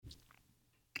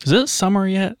Is it summer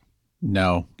yet?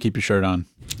 No, keep your shirt on.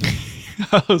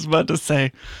 I was about to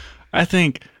say, I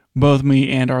think both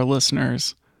me and our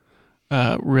listeners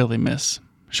really miss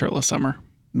shirtless summer.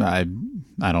 I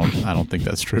don't think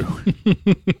that's true.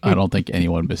 I don't think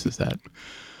anyone misses that.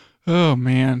 Oh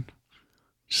man,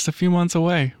 just a few months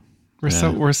away.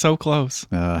 We're so close.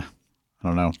 I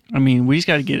don't know. I mean, we just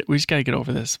got to get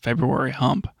over this February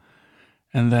hump,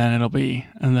 and then it'll be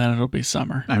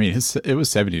summer. I mean, it was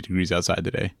 70 degrees outside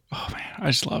today. Oh man, I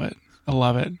just love it. I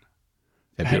love it.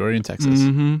 February in Texas.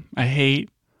 Mm-hmm. I hate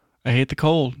the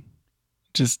cold.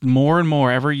 Just more and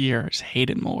more every year. I just hate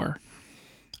it more.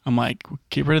 I'm like,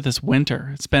 get rid of this winter.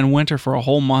 It's been winter for a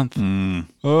whole month.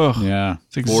 Ugh. Yeah.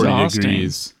 It's exhausting. 40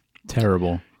 degrees.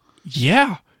 Terrible.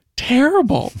 Yeah.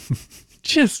 Terrible.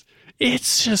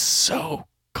 It's just so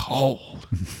cold.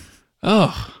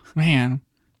 Ugh, man.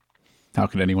 How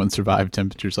could anyone survive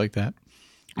temperatures like that?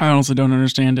 I honestly don't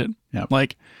understand it. Yep.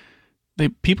 Like,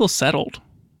 people settled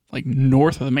like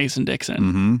north of the Mason-Dixon.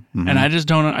 Mm-hmm. And I just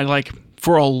don't,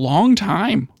 for a long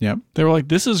time. Yep. They were like,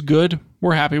 this is good.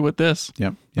 We're happy with this.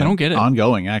 Yep. I don't get it.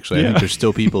 Ongoing, actually. I think there's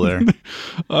still people there.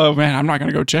 Oh, man, I'm not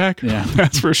going to go check. Yeah.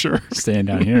 That's for sure. Staying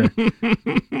down here.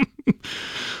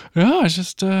 No, it's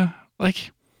just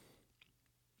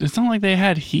it's not like they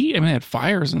had heat. I mean, they had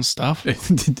fires and stuff.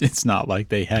 It's not like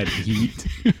they had heat.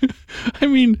 I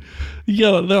mean,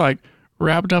 yeah, they're like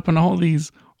wrapped up in all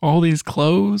these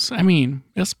clothes. I mean,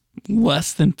 it's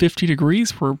less than 50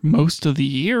 degrees for most of the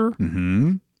year.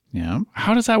 Mm-hmm. Yeah.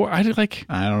 How does that work? I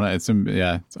don't know. It's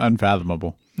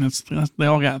unfathomable. They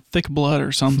all got thick blood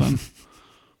or something.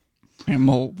 And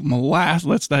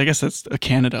molasses. I guess that's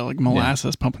Canada, like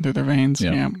molasses pumping through their veins.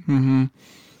 Yep. Yeah. Mm-hmm.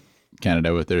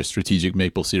 Canada with their strategic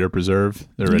maple syrup reserve.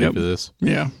 They're ready for this.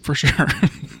 Yeah, for sure.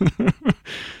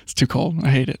 It's too cold. I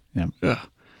hate it. Yeah. Ugh.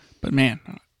 But man,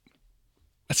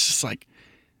 it's just like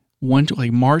March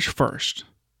 1st.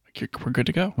 Like we're good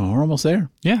to go. Well, we're almost there.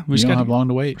 Yeah, we don't have long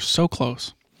to wait. We're so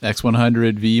close.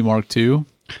 X100 V Mark II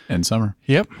and summer.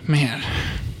 Yep, man.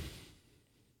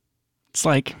 It's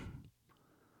like,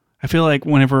 I feel like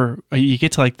whenever you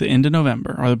get to like the end of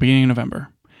November or the beginning of November,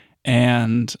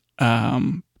 and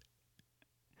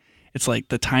it's like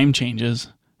the time changes,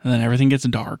 and then everything gets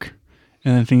dark,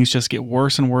 and then things just get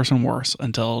worse and worse and worse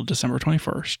until December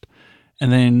 21st.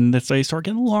 And then they start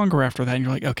getting longer after that, and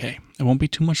you're like, okay, it won't be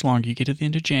too much longer. You get to the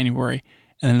end of January,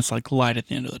 and then it's like light at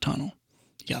the end of the tunnel.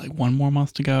 You got like one more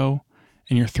month to go,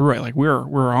 and you're through it. Like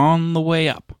we're on the way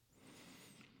up.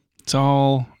 It's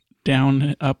all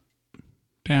down, up,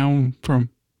 down from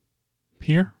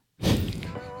here.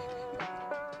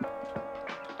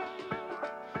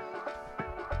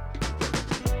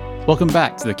 Welcome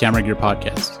back to the Camera Gear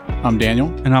Podcast. I'm Daniel.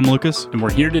 And I'm Lucas. And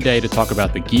we're here today to talk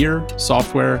about the gear,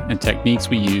 software, and techniques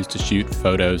we use to shoot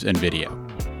photos and video.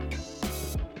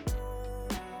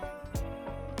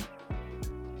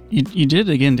 You did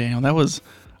it again, Daniel. I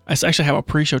actually have a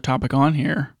pre-show topic on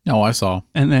here. Oh, I saw.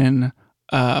 And then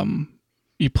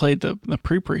you played the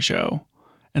pre-show.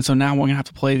 And so now we're going to have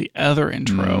to play the other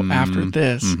intro after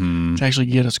this to actually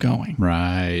get us going.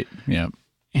 Right. Yep.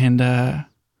 And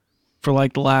for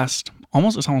like it's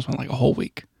almost been like a whole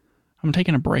week. I'm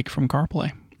taking a break from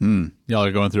CarPlay. Y'all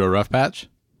are going through a rough patch?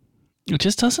 It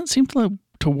just doesn't seem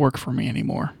to work for me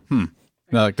anymore.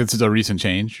 Like this is a recent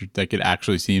change. Like it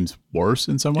actually seems worse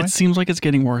in some way? It seems like it's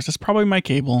getting worse. It's probably my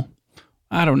cable.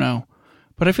 I don't know.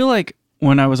 But I feel like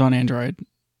when I was on Android,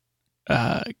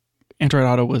 Android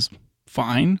Auto was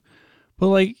fine. But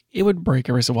like it would break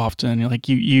every so often. Like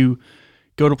you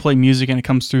go to play music and it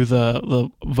comes through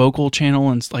the vocal channel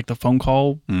and it's like the phone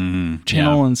call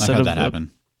channel instead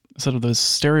of the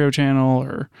stereo channel,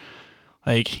 or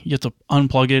like you have to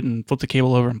unplug it and flip the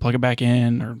cable over and plug it back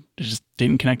in, or it just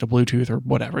didn't connect to Bluetooth or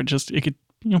whatever. It could,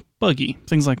 buggy,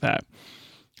 things like that.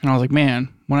 And I was like,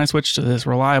 man, when I switch to this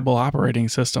reliable operating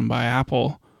system by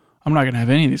Apple, I'm not going to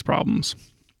have any of these problems.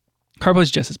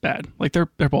 CarPlay's just as bad. Like they're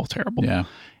both terrible. Yeah.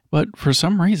 But for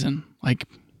some reason, like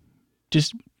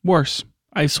just worse.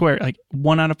 I swear, like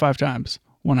 1 out of 5 times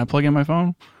when I plug in my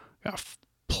phone, I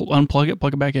unplug it,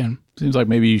 plug it back in. Seems like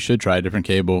maybe you should try a different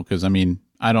cable, because I mean,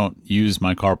 I don't use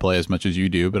my CarPlay as much as you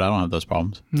do, but I don't have those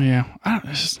problems. Yeah,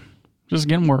 it's just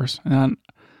getting worse. And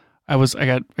I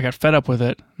got fed up with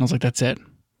it, and I was like, that's it,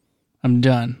 I'm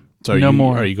done. So no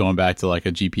more. Are you going back to like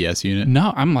a GPS unit?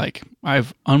 No,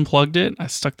 I've unplugged it. I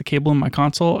stuck the cable in my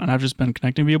console, and I've just been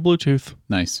connecting via Bluetooth.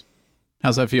 Nice.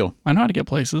 How's that feel? I know how to get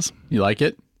places. You like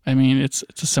it? I mean, it's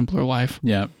a simpler life.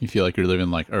 Yeah, you feel like you're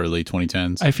living like early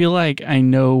 2010s. I feel like I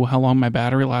know how long my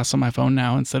battery lasts on my phone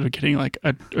now instead of getting like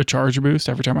a charge boost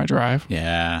every time I drive.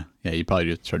 Yeah, you probably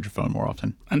do charge your phone more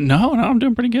often. No, I'm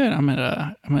doing pretty good.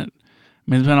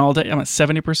 It's been all day. I'm at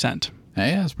 70%.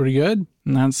 Hey, that's pretty good.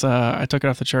 And that's I took it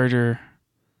off the charger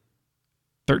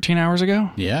 13 hours ago.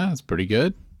 Yeah, that's pretty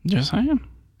good. Just saying.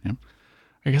 Yep.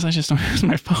 I guess I just don't use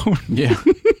my phone. Yeah,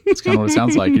 that's kind of what it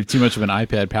sounds like. You're too much of an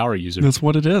iPad power user. That's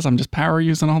what it is. I'm just power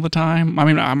using all the time. I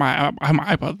mean, my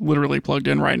iPod literally plugged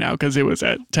in right now because it was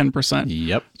at 10%.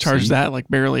 Yep. Charged that like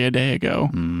barely a day ago.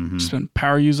 Mm-hmm. Just been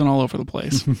power using all over the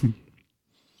place.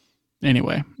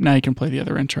 Anyway, now you can play the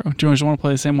other intro. Do you just want to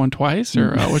play the same one twice,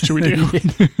 or what should we do?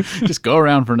 Just go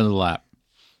around for another lap.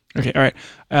 Okay, all right.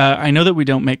 I know that we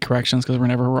don't make corrections because we're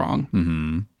never wrong.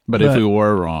 Mm-hmm. But if we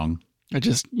were wrong, I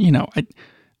just,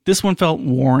 this one felt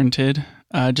warranted,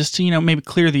 just to, maybe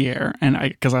clear the air. And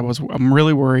I'm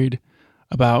really worried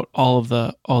about all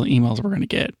the emails we're going to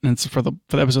get. And it's for the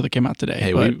episode that came out today.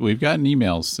 Hey, we've gotten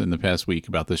emails in the past week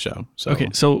about the show. So okay.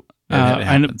 So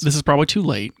I know this is probably too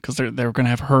late because they're going to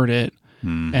have heard it,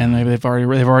 and maybe they've already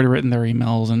written their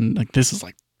emails, and like this is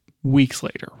like weeks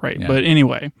later, right? Yeah. But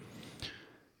anyway,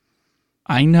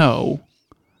 I know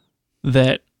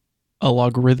that a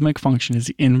logarithmic function is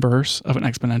the inverse of an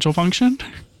exponential function.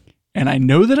 And I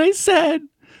know that I said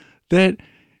that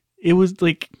it was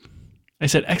like, I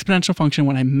said exponential function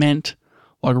when I meant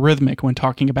logarithmic when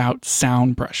talking about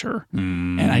sound pressure.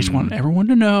 And I just want everyone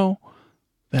to know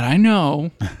that I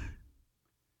know.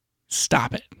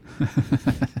 Stop it.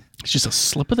 It's just a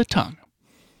slip of the tongue.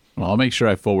 Well, I'll make sure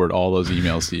I forward all those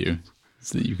emails to you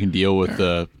so that you can deal with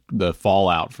the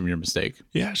fallout from your mistake.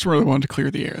 Yeah, I just really wanted to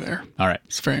clear the air there. All right.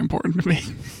 It's very important to me.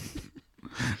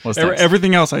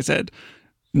 Everything else I said,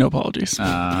 no apologies.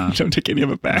 Don't take any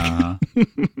of it back.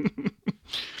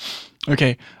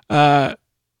 Okay. I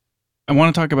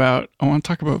want to talk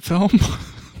about film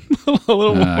a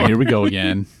little more. Here we go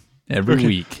again. Every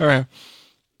week. All right.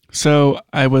 So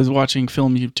I was watching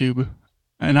film YouTube,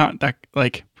 and not that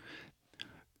like.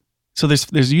 So there's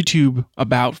YouTube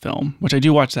about film, which I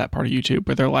do watch that part of YouTube,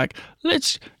 where they're like,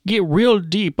 let's get real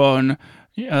deep on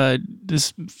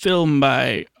this film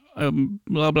by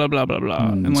blah blah blah blah blah.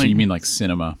 And so you mean like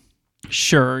cinema?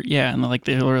 Sure, yeah, and like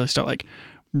they really start like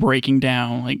breaking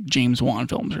down like James Wan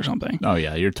films or something. Oh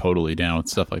yeah, you're totally down with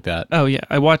stuff like that. Oh yeah,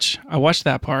 I watched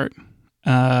that part,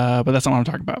 but that's not what I'm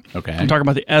talking about. Okay, I'm talking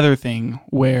about the other thing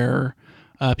where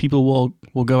people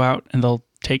will go out and they'll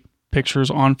take pictures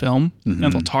on film, and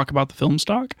they'll talk about the film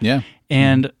stock. Yeah.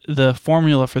 And the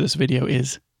formula for this video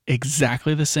is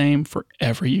exactly the same for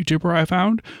every YouTuber I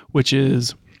found, which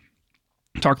is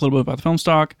talk a little bit about the film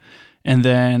stock and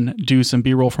then do some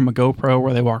B-roll from a GoPro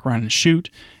where they walk around and shoot.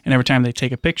 And every time they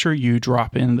take a picture, you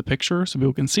drop in the picture so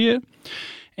people can see it.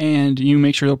 And you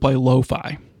make sure they'll play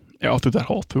lo-fi all through that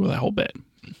whole bit.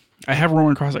 I have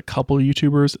run across a couple of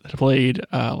YouTubers that played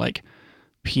like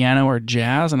piano or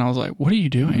jazz, and I was like, what are you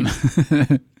doing?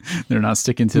 They're not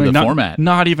sticking to the format.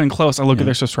 Not even close. I look at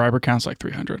their subscriber counts like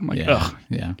 300. I'm like, ugh,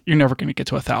 yeah. You're never going to get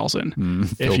to 1,000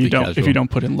 if you don't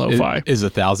put in lo-fi. Is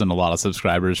 1,000 a lot of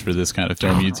subscribers for this kind of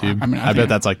film YouTube? I bet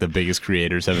that's like the biggest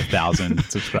creators have 1,000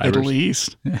 subscribers. At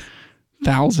least.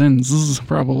 Thousands,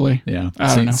 probably. Yeah.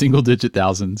 Single digit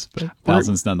thousands, but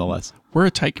thousands nonetheless. We're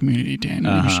a tight community, Dan.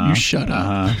 You shut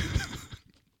up.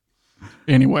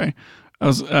 Anyway,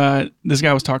 this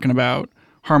guy was talking about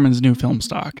Harman's new film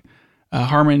stock.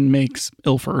 Harman makes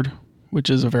Ilford, which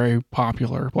is a very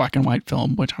popular black and white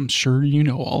film, which I'm sure you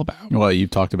know all about. Well,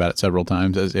 you've talked about it several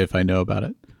times, as if I know about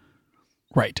it.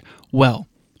 Right. Well,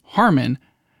 Harman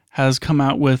is coming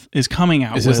out with. Is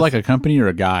this like a company or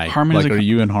a guy? Harman are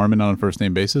you and Harman on a first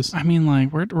name basis? I mean,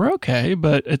 like we're okay,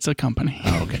 but it's a company.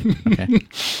 Oh, okay.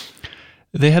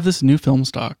 They have this new film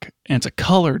stock, and it's a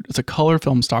color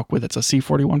film stock with it's a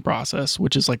C41 process,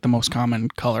 which is like the most common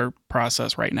color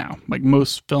process right now. Like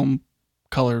most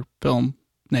color film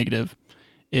negative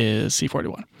is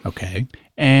C41. Okay.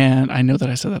 And I know that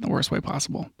I said that in the worst way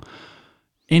possible.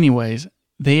 Anyways,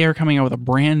 they are coming out with a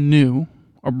brand new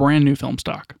film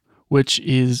stock, which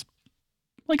is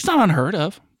like, it's not unheard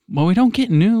of. Well, we don't get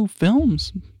new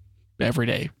films every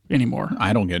day anymore.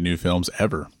 I don't get new films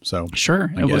ever. So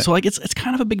sure. So like it's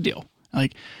kind of a big deal.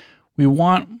 Like we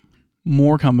want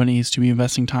more companies to be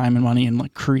investing time and money in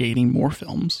like creating more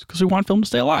films because we want film to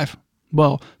stay alive.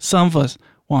 Well, some of us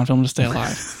want film to stay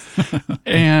alive.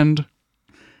 And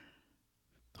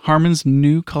Harman's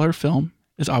new color film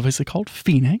is obviously called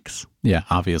Phoenix. Yeah,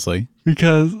 obviously.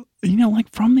 Because,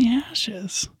 like From the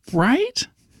Ashes, right?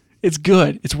 It's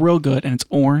good. It's real good. And it's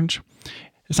orange.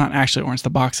 It's not actually orange. The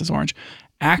box is orange.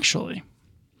 Actually,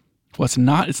 Well, it's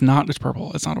not. It's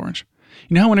purple. It's not orange.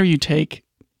 You know how whenever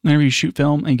you shoot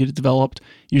film and get it developed,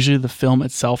 usually the film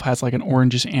itself has like an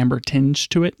orangish amber tinge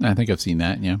to it. I think I've seen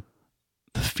that. Yeah.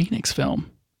 The Phoenix film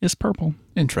is purple.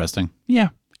 Interesting. Yeah,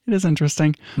 it is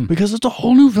interesting because it's a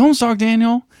whole new film stock,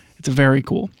 Daniel. It's very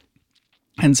cool.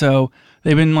 And so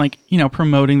they've been like,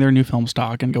 promoting their new film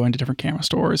stock and going to different camera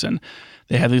stores, and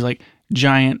they have these like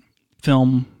giant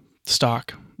film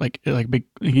stock, like big,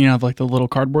 like the little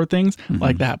cardboard things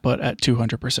like that, but at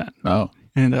 200%. Oh.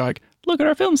 And they're like, look at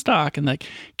our film stock, and like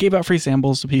gave out free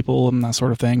samples to people and that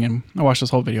sort of thing. And I watched this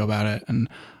whole video about it, and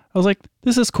I was like,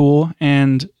 this is cool.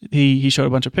 And he showed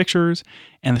a bunch of pictures,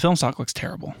 and the film stock looks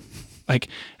terrible. Like,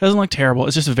 it doesn't look terrible.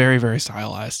 It's just very, very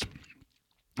stylized.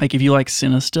 Like, if you like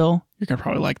Cinestill, you're going to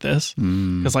probably like this.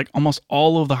 Because, like, almost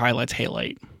all of the highlights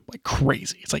halate like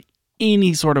crazy. It's like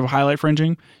any sort of highlight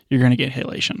fringing, you're going to get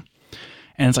halation.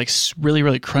 And it's, like, really,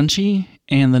 really crunchy.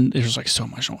 And then there's, like, so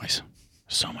much noise.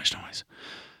 So much noise.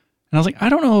 And I was like, I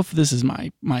don't know if this is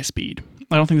my speed.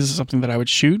 I don't think this is something that I would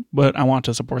shoot, but I want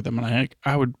to support them. And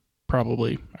I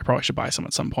probably should buy some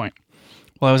at some point.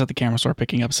 Well, I was at the camera store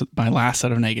picking up my last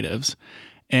set of negatives,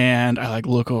 and I like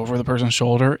look over the person's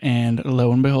shoulder, and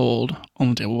lo and behold, on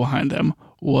the table behind them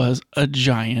was a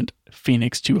giant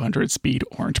Phoenix 200 speed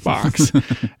orange box.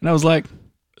 And I was like,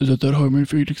 is that Harman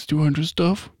Phoenix 200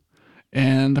 stuff?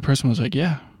 And the person was like,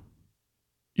 yeah.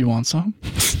 You want some?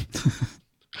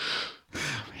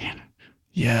 Man.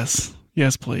 Yes,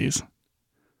 please.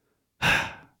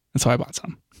 And so I bought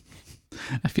some.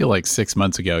 I feel like 6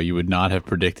 months ago, you would not have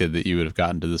predicted that you would have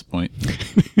gotten to this point.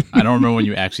 I don't remember when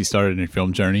you actually started your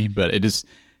film journey, but it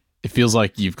feels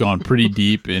like you've gone pretty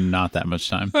deep in not that much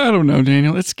time. I don't know,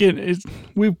 Daniel.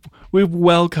 We've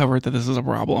well covered that this is a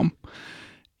problem.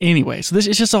 Anyway, so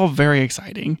it's just all very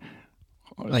exciting.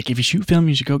 Like, if you shoot film,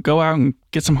 you should go out and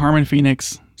get some Harman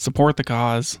Phoenix, support the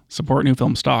cause, support new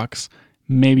film stocks.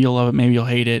 Maybe you'll love it, maybe you'll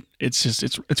hate it.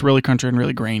 It's really crunchy and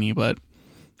really grainy, but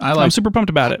I'm super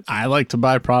pumped about it. I like to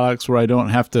buy products where I don't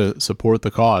have to support the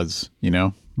cause,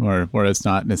 where it's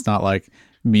not like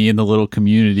me and the little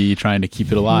community trying to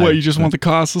keep it alive. What, you just want the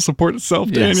cause to support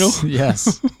itself, Daniel?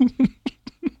 Yes.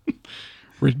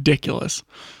 Ridiculous.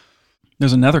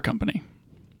 There's another company.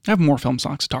 I have more film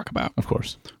stocks to talk about. Of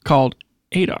course. Called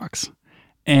ADOX.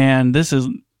 And this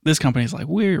company's like,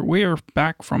 we're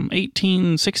back from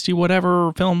 1860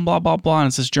 whatever film, blah, blah, blah. And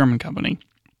it's this German company.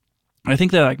 I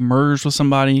think they like merged with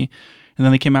somebody, and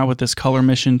then they came out with this Color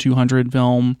Mission 200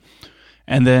 film,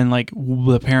 and then like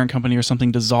the parent company or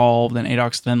something dissolved, and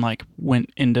ADOX then like went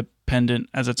independent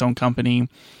as its own company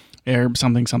or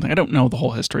something. I don't know the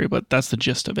whole history, but that's the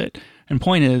gist of it. And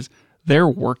point is, they're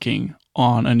working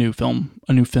on a new film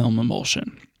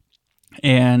emulsion.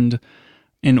 And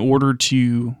in order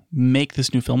to make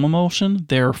this new film emulsion,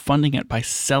 they're funding it by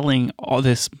selling all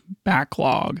this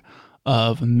backlog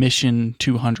of Mission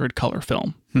 200 color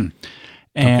film.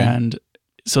 And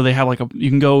so they have like you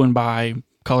can go and buy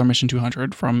Color Mission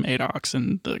 200 from ADOX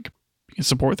and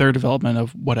support their development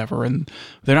of whatever. And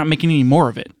they're not making any more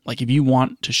of it. Like, if you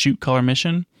want to shoot Color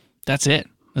Mission, that's it.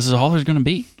 This is all there's going to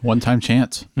be. One-time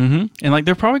chance. And like,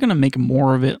 they're probably going to make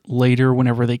more of it later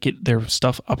whenever they get their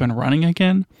stuff up and running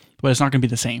again, but it's not going to be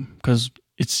the same because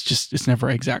it's never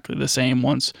exactly the same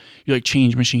once you like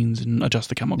change machines and adjust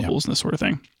the chemicals and this sort of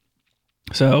thing.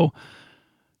 So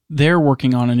they're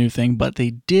working on a new thing, but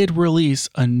they did release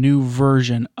a new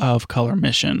version of Color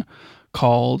Mission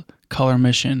called Color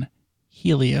Mission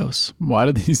Helios. Why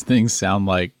do these things sound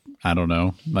like, I don't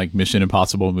know, like Mission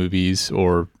Impossible movies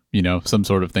or, some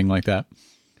sort of thing like that?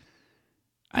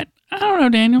 I don't know,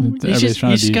 Daniel. You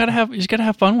just gotta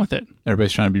have fun with it.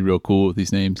 Everybody's trying to be real cool with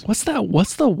these names. What's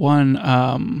the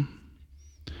one?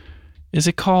 Is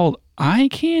it called Eye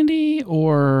Candy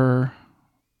or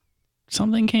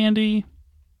something candy?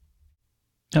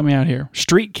 Help me out here.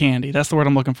 Street candy. That's the word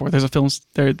I'm looking for. There's a film.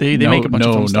 They make a bunch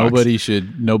of film stocks.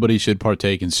 Nobody should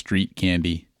partake in street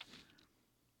candy.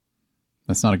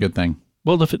 That's not a good thing.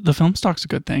 Well, the film stock's a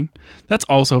good thing. That's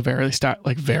also very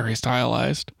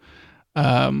stylized.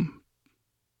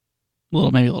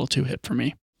 Maybe a little too hip for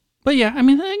me. But yeah, I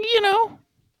mean,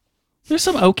 there's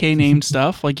some okay named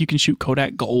stuff. Like, you can shoot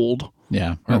Kodak Gold.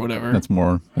 Yeah, or whatever. That's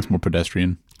more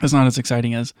pedestrian. It's not as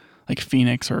exciting as like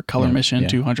Phoenix or Color Mission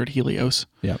 200 Helios.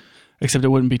 Yeah. Except it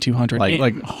wouldn't be 200.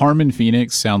 Like Harman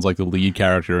Phoenix sounds like the lead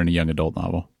character in a young adult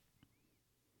novel.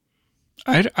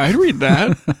 I'd read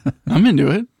that. I'm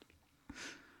into it.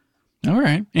 All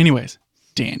right. Anyways,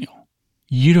 Daniel,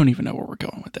 you don't even know where we're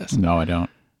going with this. No, I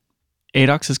don't.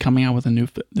 ADOX is coming out with a new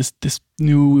this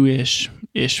newish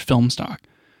film stock,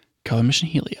 Color Mission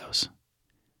Helios,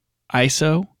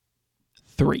 ISO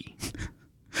 3.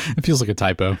 It feels like a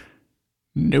typo.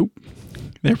 Nope.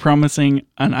 They're promising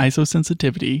an ISO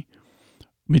sensitivity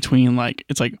between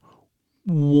it's like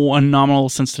one nominal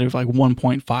sensitive, like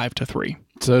 1.5 to 3.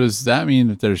 So does that mean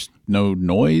that there's no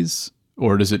noise?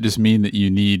 Or does it just mean that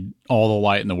you need all the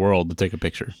light in the world to take a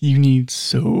picture? You need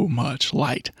so much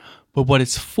light. But what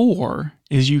it's for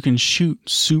is you can shoot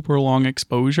super long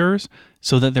exposures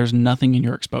so that there's nothing in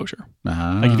your exposure.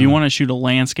 Uh-huh. Like if you want to shoot a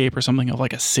landscape or something of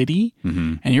like a city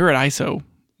and you're at ISO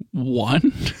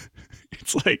 1,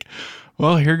 it's like,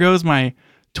 well, here goes my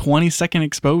 20-second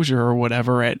exposure or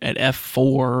whatever at f4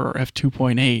 or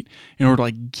f2.8 in order to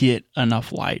like get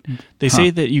enough light. They say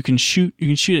that you can shoot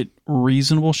at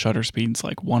reasonable shutter speeds,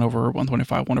 like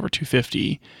 1/125,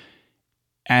 1/250,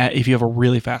 if you have a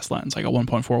really fast lens, like a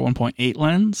 1.4, 1.8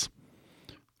 lens,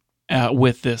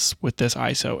 with this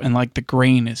ISO, and like the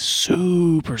grain is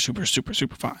super, super, super,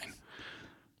 super fine.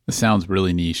 This sounds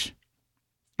really niche.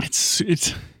 It's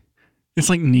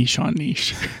like niche on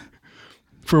niche.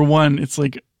 For one, it's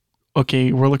like,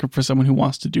 okay, we're looking for someone who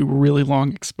wants to do really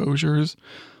long exposures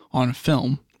on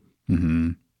film.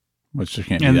 Mm-hmm. Which there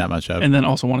can't be that much of. And then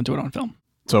also want to do it on film.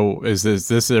 So is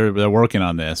this they're working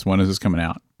on this. When is this coming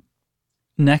out?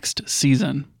 Next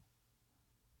season.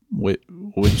 Which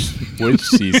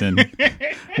season?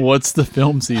 What's the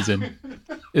film season?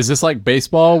 Is this like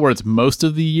baseball where it's most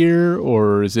of the year,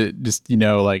 or is it just,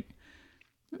 like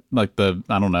the,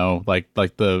 I don't know, like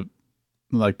the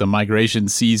migration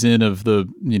season of the,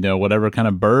 whatever kind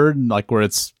of bird, like where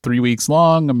it's 3 weeks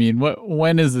long? I mean,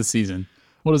 when is the season?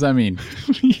 What does that mean?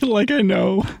 Like, I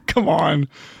know. Come on.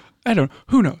 I don't.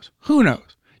 Who knows?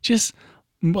 Just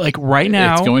like right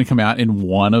now. It's going to come out in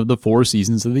one of the 4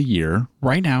 seasons of the year.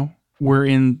 Right now, we're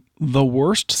in the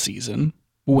worst season,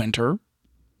 winter.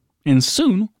 And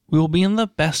soon, we will be in the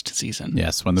best season.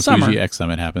 Yes, when the summer. Fuji X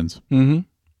Summit happens. Mm-hmm.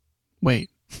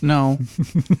 Wait, no.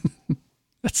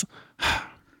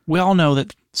 We all know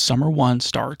that summer 1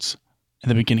 starts in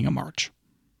the beginning of March.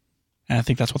 And I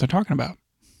think that's what they're talking about.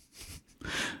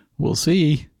 We'll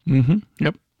see. Mm-hmm.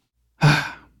 Yep.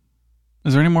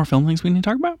 Is there any more film things we need to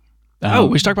talk about?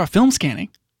 We should talk about film scanning.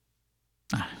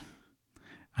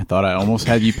 I thought I almost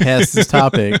had you pass this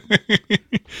topic.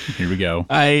 Here we go.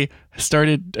 The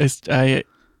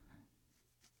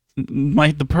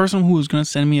person who was going to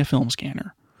send me a film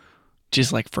scanner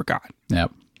just forgot.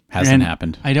 Yep. Hasn't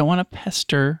happened. I don't want to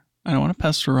pester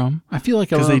them. I feel like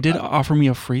because they did offer me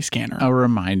a free scanner. A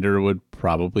reminder would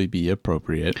probably be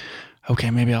appropriate.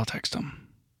 Okay, maybe I'll text them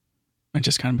and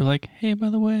just kind of be like, "Hey, by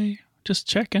the way, just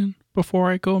checking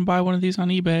before I go and buy one of these on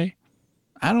eBay."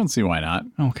 I don't see why not.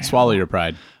 Okay, swallow your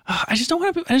pride. I just don't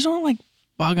want to.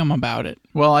 Bug them about it.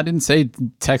 Well, I didn't say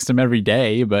text them every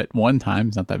day, but one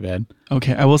time's not that bad.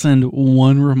 Okay, I will send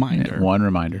one reminder. One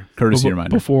reminder. Courtesy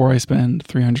reminder. Before I spend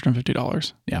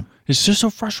 $350. Yeah. It's just so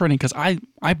frustrating because I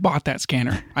bought that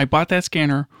scanner. I bought that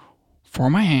scanner for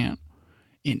my hand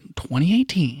in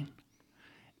 2018,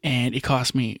 and it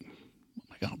cost me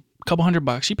like a couple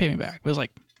 $100. She paid me back. It was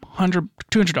like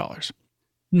 $200.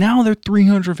 Now they're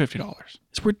 $350.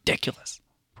 It's ridiculous.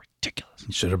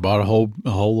 You should have bought a whole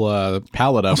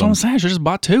pallet of That's them. what I'm saying. I should have just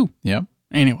bought 2. Yep.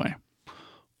 Anyway,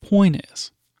 point is,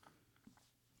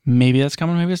 maybe that's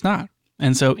coming, maybe it's not.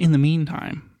 And so in the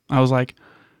meantime, I was like,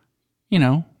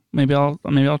 maybe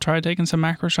I'll try taking some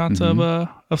macro shots of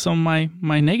some of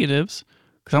my negatives,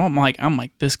 because I'm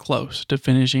like this close to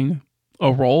finishing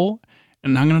a roll,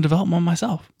 and I'm going to develop one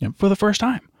myself for the first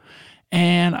time.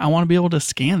 And I want to be able to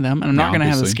scan them, and I'm not going to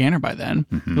have the scanner by then.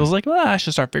 Mm-hmm. I was like, well, I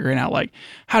should start figuring out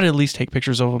how to at least take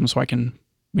pictures of them so I can,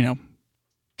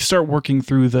 start working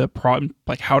through the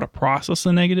how to process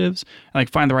the negatives and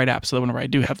find the right app so that whenever I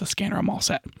do have the scanner, I'm all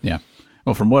set. Yeah.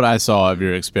 Well, from what I saw of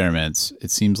your experiments,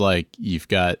 it seems like you've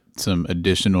got some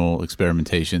additional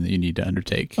experimentation that you need to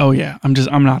undertake. Oh yeah,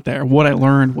 I'm not there. What I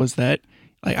learned was that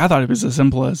I thought it was as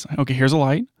simple as, okay, here's a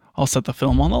light. I'll set the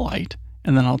film on the light,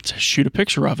 and then I'll shoot a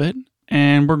picture of it.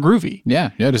 And we're groovy. Yeah,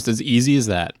 just as easy as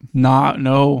that.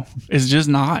 No, it's just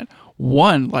not.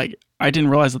 One, I didn't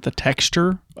realize that the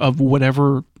texture of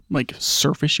whatever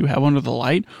surface you have under the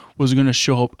light was going to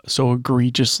show up so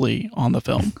egregiously on the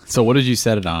film. So what did you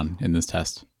set it on in this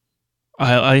test?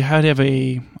 I had to have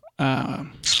a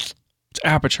it's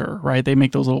aperture, right? They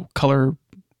make those little color.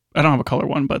 I don't have a color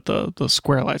one, but the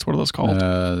square lights. What are those called?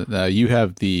 You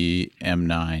have the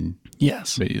M9.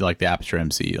 Yes. Like the Aperture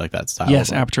MC, like that style.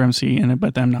 Yes, Aperture MC,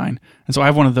 but the M9. And so I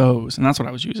have one of those, and that's what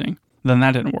I was using. Then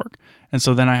that didn't work. And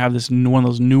so then I have this one of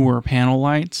those newer panel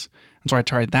lights. And so I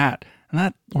tried that, and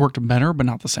that worked better, but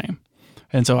not the same.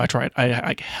 And so I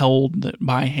held it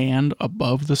by hand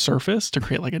above the surface to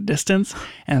create a distance,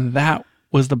 and that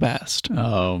was the best.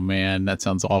 Oh man, that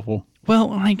sounds awful. Well,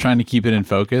 like trying to keep it in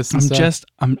focus.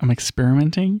 I'm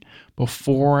experimenting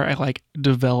before I like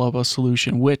develop a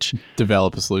solution.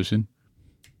 Develop a solution.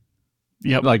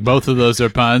 Yep. Like both of those are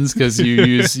puns because you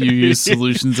use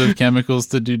solutions of chemicals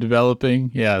to do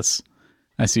developing. Yes.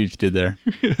 I see what you did there.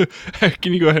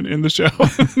 Can you go ahead and end the show?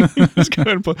 Just go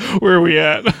ahead and play. Where are we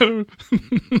at?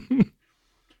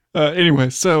 Anyway,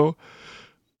 so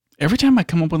every time I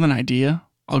come up with an idea,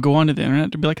 I'll go onto the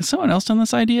internet to be like, has someone else done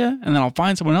this idea? And then I'll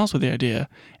find someone else with the idea.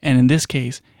 And in this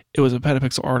case, it was a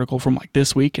Petapixel article from like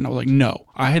this week. And I was like, no,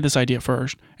 I had this idea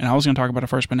first. And I was going to talk about it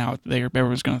first, but now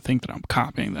everyone's going to think that I'm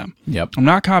copying them. Yep. I'm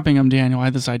not copying them, Daniel. I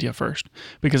had this idea first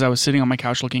because I was sitting on my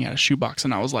couch looking at a shoebox.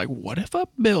 And I was like, what if I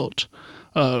built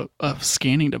a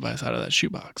scanning device out of that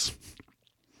shoebox?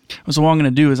 So what I'm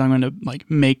going to do is I'm going to like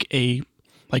make a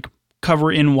like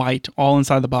cover in white all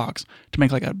inside the box to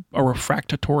make like a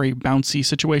refractory bouncy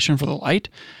situation for the light.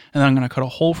 And then I'm going to cut a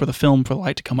hole for the film for the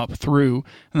light to come up through.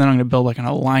 And then I'm going to build like an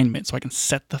alignment so I can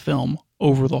set the film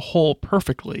over the hole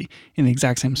perfectly in the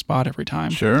exact same spot every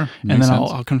time. Sure. And then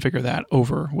I'll configure that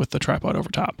over with the tripod over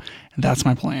top. And that's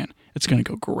my plan. It's going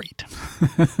to go great.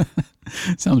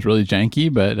 Sounds really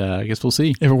janky, but I guess we'll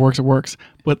see. If it works, it works.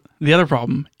 But the other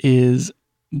problem is,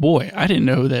 boy, I didn't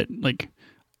know that like,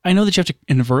 I know that you have to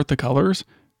invert the colors.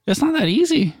 It's not that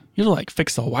easy. You have to like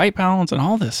fix the white balance and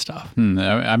all this stuff.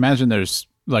 I imagine there's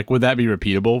like, would that be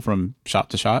repeatable from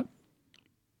shot to shot?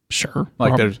 Sure.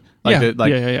 Like there's like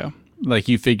yeah. Like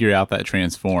you figure out that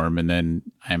transform, and then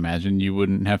I imagine you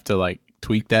wouldn't have to like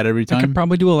tweak that every time. I could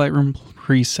probably do a Lightroom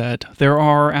preset. There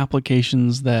are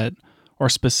applications that are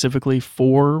specifically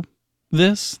for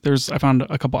this. I found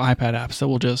a couple iPad apps that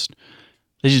will just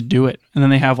do it. And then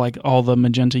they have like all the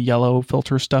magenta yellow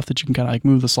filter stuff that you can kind of like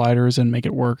move the sliders and make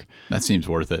it work. That seems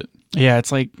worth it. Yeah,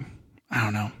 it's like, I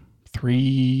don't know,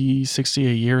 $360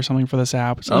 a year or something for this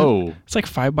app. It's like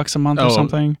 $5 a month or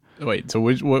something. Wait, so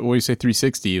what you say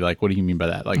 360? Like, what do you mean by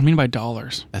that? Like, I mean by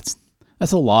dollars. That's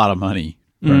a lot of money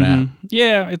for an app.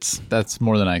 Yeah, that's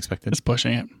more than I expected. It's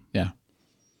pushing it. Yeah,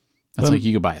 that's like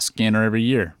you could buy a scanner every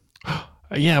year.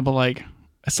 Yeah, but like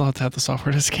I still have to have the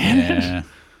software to scan it.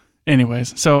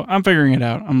 Anyways, so I'm figuring it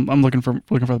out. I'm looking for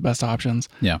the best options.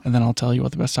 Yeah. And then I'll tell you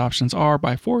what the best options are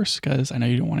by force because I know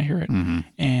you don't want to hear it. Mm-hmm.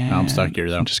 And I'm stuck here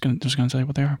though. I'm just gonna tell you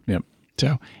what they are. Yep.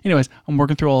 So, anyways, I'm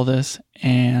working through all of this,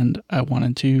 and I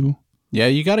wanted to. Yeah,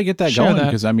 you got to get that going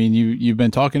because I mean, you've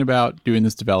been talking about doing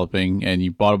this developing, and you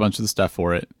bought a bunch of the stuff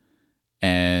for it,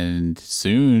 and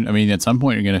soon, I mean, at some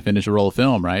point, you're going to finish a roll of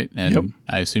film, right? And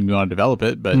I assume you want to develop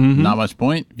it, but not much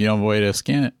point if you don't have a way to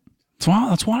scan it.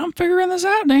 That's why I'm figuring this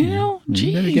out, Daniel.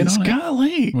 Jeez,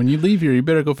 golly. When you leave here, you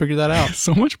better go figure that out.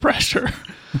 So much pressure.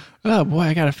 Oh boy,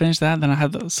 I got to finish that. Then I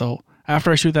have so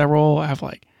after I shoot that roll, I have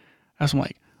some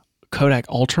like Kodak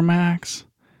Ultramax,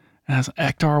 and has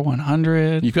Ektar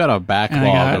 100. You've got a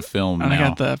backlog of film and now.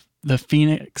 I got the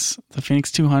Phoenix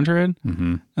 200,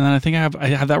 and then I think I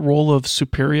have that roll of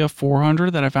Superior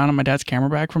 400 that I found in my dad's camera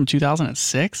bag from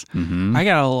 2006. I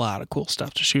got a lot of cool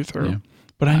stuff to shoot through,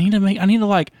 but I need to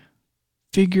like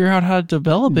figure out how to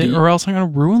develop it, or else I'm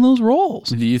going to ruin those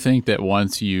rolls. Do you think that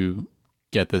once you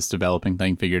get this developing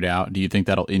thing figured out, do you think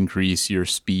that'll increase your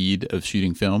speed of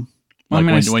shooting film?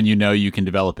 Like when you know you can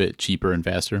develop it cheaper and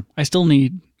faster? I still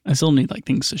need like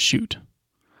things to shoot.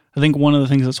 I think one of the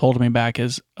things that's holding me back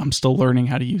is I'm still learning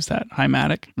how to use that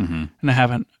Himatic, and I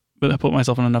haven't put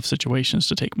myself in enough situations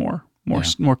to take more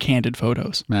candid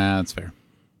photos. Nah, that's fair.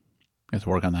 You have to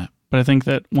work on that. But I think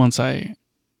that once I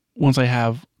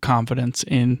have confidence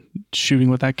in shooting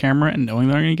with that camera and knowing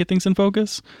that I'm going to get things in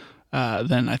focus,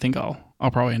 then I think I'll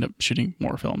probably end up shooting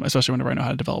more film, especially whenever I know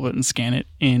how to develop it and scan it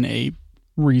in a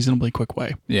reasonably quick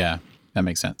way. Yeah, that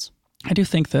makes sense. I do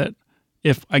think that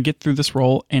if I get through this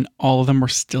roll and all of them are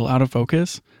still out of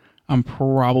focus, I'm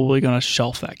probably going to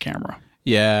shelf that camera.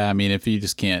 Yeah, I mean, if you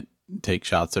just can't take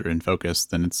shots that are in focus,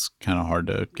 then it's kind of hard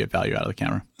to get value out of the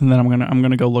camera. And then I'm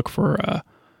gonna go look for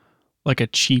like a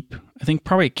cheap, I think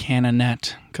probably a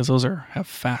Canonet, because those have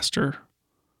faster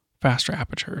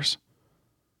apertures,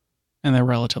 and they're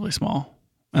relatively small.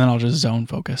 And then I'll just zone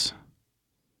focus.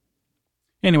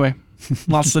 Anyway,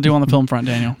 lots to do on the film front,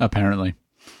 Daniel. Apparently.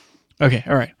 Okay,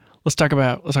 all right. Let's talk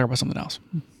about something else.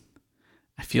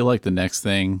 I feel like the next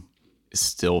thing is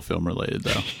still film related,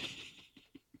 though.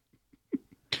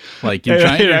 Like you're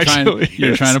trying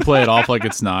to play it off like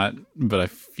it's not, but I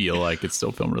feel like it's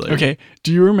still film related. Okay.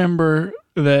 Do you remember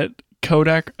that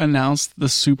Kodak announced the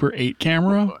Super 8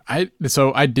 camera? I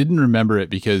didn't remember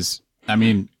it because I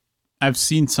mean I've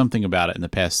seen something about it in the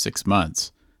past 6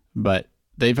 months, but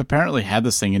they've apparently had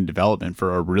this thing in development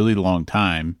for a really long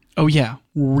time. Oh yeah,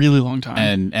 really long time.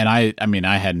 And I mean,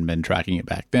 I hadn't been tracking it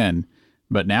back then,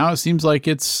 but now it seems like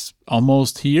it's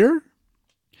almost here.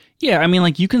 Yeah, I mean,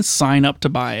 like you can sign up to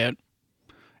buy it,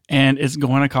 and it's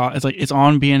going to cost. It's like it's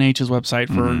on B&H's website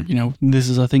for this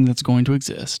is a thing that's going to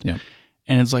exist. Yeah,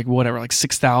 and it's like whatever, like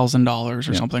 $6,000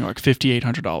 or something, like $5,800.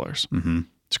 Mm-hmm.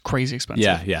 It's crazy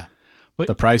expensive. Yeah. But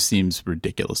the price seems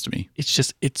ridiculous to me.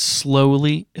 It's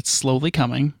slowly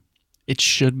coming. It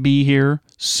should be here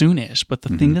soonish. But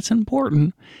the thing that's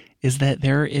important is that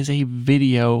there is a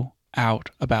video out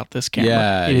about this camera.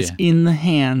 Yeah, it is in the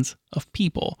hands of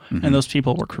people, and those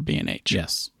people work for B&H.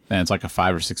 Yes, and it's like a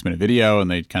 5 or 6 minute video, and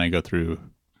they kind of go through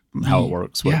how it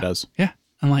works, what it does. Yeah,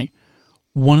 and like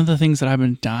one of the things that I've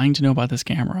been dying to know about this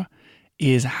camera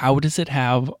is how does it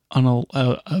have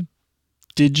a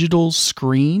digital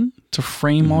screen to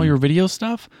frame all your video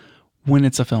stuff when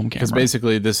it's a film camera? Because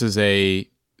basically, this is a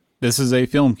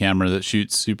film camera that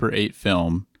shoots Super 8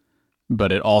 film,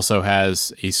 but it also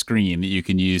has a screen that you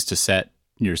can use to set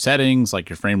your settings, like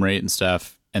your frame rate and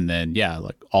stuff, and then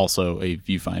like also a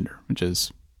viewfinder, which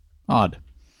is odd.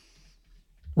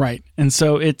 Right, and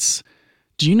so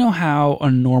do you know how a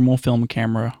normal film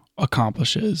camera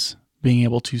accomplishes being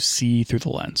able to see through the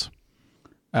lens?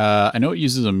 I know it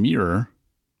uses a mirror,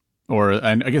 or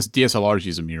I guess DSLRs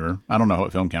use a mirror. I don't know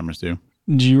what film cameras do.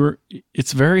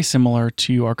 It's very similar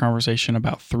to our conversation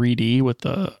about 3D with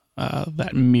the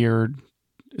that mirrored.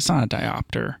 It's not a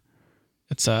diopter.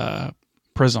 It's a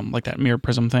prism, like that mirrored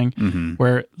prism thing,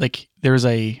 where like there's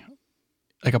a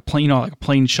plane, like a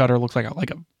plane shutter looks like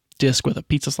a disc with a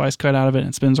pizza slice cut out of it, and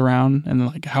it spins around, and then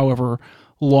like however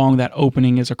long that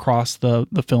opening is across the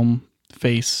film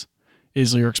face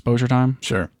is your exposure time.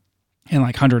 Sure. And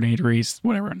like 180 degrees,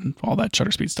 whatever, and all that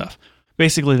shutter speed stuff.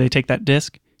 Basically, they take that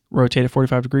disc, rotate it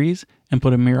 45 degrees, and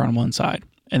put a mirror on one side.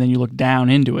 And then you look down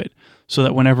into it so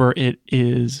that whenever it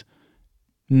is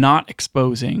not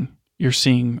exposing, you're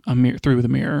seeing a mirror through the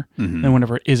mirror. And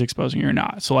whenever it is exposing, you're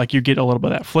not. So like you get a little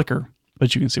bit of that flicker,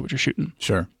 but you can see what you're shooting.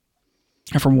 Sure.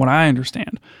 And from what I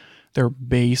understand, they're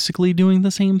basically doing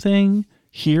the same thing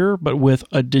here, but with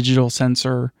a digital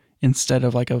sensor instead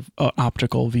of like a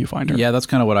optical viewfinder. Yeah, that's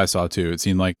kind of what I saw too. It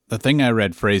seemed like the thing I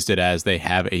read phrased it as they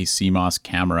have a CMOS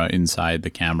camera inside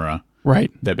the camera.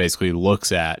 Right. That basically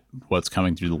looks at what's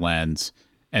coming through the lens.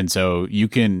 And so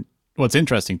what's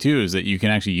interesting too is that you can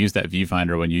actually use that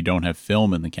viewfinder when you don't have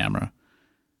film in the camera.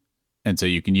 And so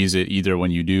you can use it either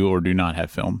when you do or do not have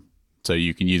film. So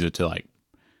you can use it to like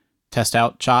test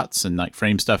out shots and like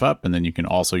frame stuff up. And then you can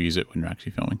also use it when you're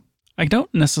actually filming. I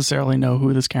don't necessarily know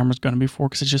who this camera's going to be for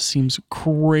because it just seems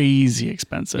crazy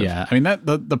expensive. Yeah, I mean that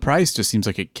the price just seems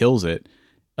like it kills it.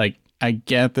 Like I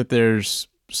get that there's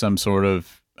some sort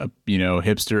of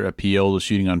hipster appeal to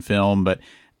shooting on film, but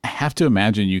I have to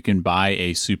imagine you can buy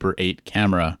a Super 8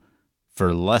 camera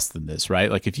for less than this,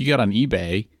 right? Like if you got on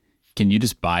eBay, can you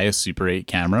just buy a Super 8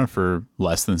 camera for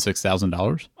less than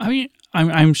 $6,000? I mean,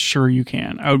 I'm sure you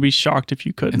can. I would be shocked if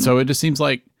you couldn't. And so it just seems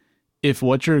like if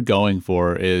what you're going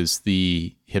for is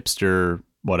the hipster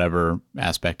whatever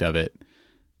aspect of it,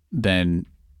 then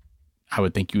I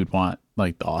would think you would want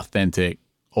like the authentic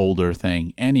older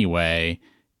thing anyway.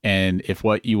 And if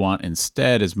what you want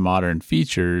instead is modern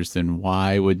features, then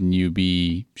why wouldn't you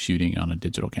be shooting on a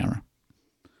digital camera?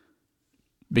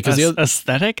 Because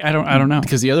aesthetic, I don't know.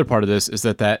 Because the other part of this is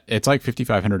that it's like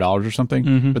 $5,500 or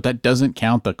something, but that doesn't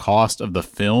count the cost of the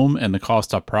film and the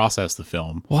cost to process the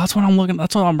film. Well, that's what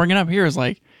I'm bringing up here is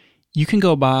like you can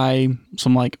go buy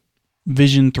some like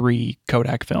Vision 3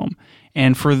 Kodak film,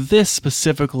 and for this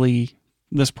specifically,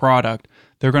 this product,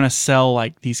 they're going to sell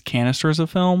like these canisters of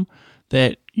film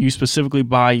that you specifically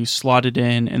buy, you slot it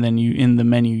in, and then you in the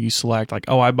menu you select like,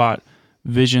 oh, I bought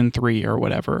Vision 3 or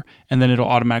whatever, and then it'll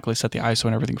automatically set the ISO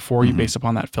and everything for you based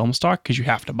upon that film stock because you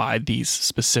have to buy these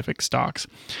specific stocks.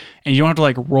 And you don't have to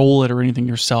like roll it or anything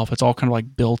yourself. It's all kind of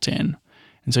like built in.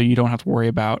 And so you don't have to worry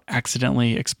about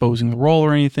accidentally exposing the roll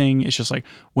or anything. It's just like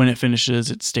when it finishes,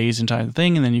 it stays inside the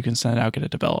thing, and then you can send it out, get it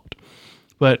developed.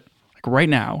 But like right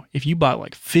now, if you bought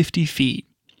like 50 feet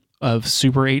of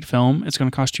Super 8 film, it's going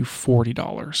to cost you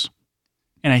 $40.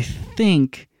 And I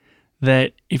think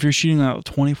that if you're shooting at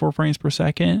 24 frames per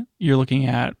second, you're looking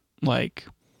at like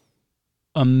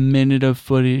a minute of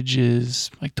footage is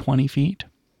like 20 feet.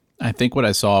 I think what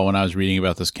I saw when I was reading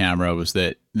about this camera was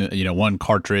that, one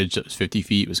cartridge that was 50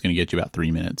 feet was going to get you about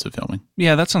 3 minutes of filming.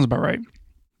 Yeah, that sounds about right.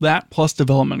 That plus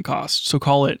development costs. So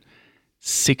call it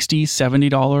 $60,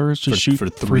 $70 to shoot for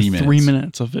 3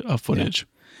 minutes of footage.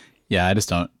 Yeah, I just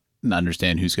don't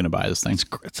understand who's going to buy this thing.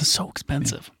 It's so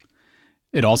expensive. Yeah.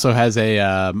 It also has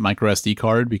a micro SD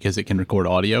card because it can record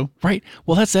audio. Right.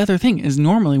 Well, that's the other thing is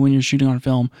normally when you're shooting on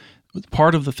film,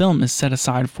 part of the film is set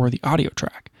aside for the audio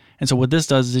track. And so what this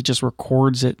does is it just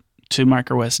records it to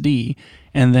micro SD,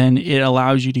 and then it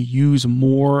allows you to use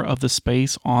more of the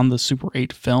space on the Super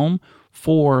 8 film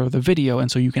for the video. And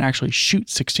so you can actually shoot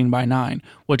 16:9,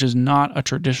 which is not a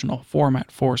traditional format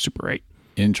for Super 8.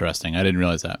 Interesting. I didn't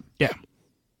realize that. Yeah.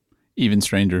 Even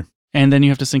stranger. And then you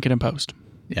have to sync it in post.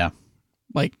 Yeah.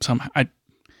 Like somehow. I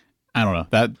don't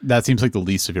know. That seems like the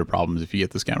least of your problems if you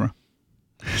get this camera.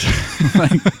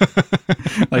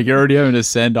 like you're already having to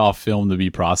send off film to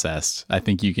be processed. I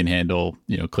think you can handle,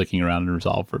 clicking around in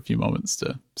Resolve for a few moments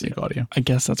to sync audio. I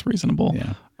guess that's reasonable.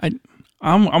 Yeah.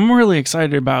 I'm really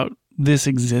excited about this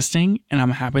existing, and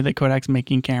I'm happy that Kodak's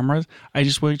making cameras. I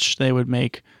just wish they would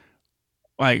make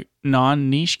like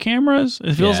non-niche cameras.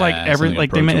 It feels like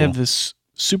they might have this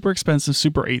super expensive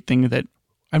Super 8 thing that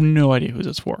I have no idea who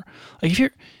it's for. Like if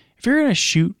you're gonna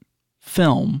shoot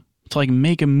film to like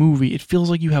make a movie, it feels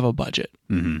like you have a budget.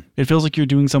 Mm-hmm. It feels like you're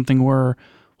doing something where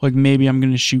like maybe I'm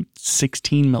going to shoot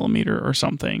 16mm or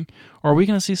something. Or are we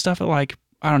going to see stuff at like,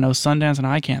 I don't know, Sundance and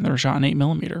ICANN that are shot in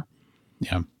 8mm?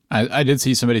 Yeah. I did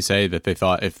see somebody say that they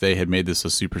thought if they had made this a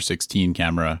Super 16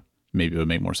 camera, maybe it would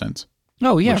make more sense.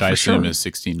 Oh yeah, which I assume sure. is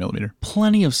 16mm.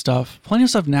 Plenty of stuff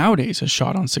nowadays is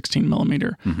shot on 16mm.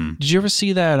 Mm-hmm. Did you ever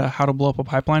see that How to Blow Up a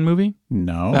Pipeline movie?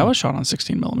 No. That was shot on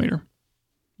 16mm.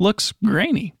 Looks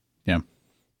grainy. Yeah.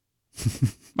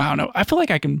 I don't know. I feel like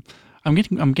I'm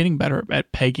getting better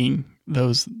at pegging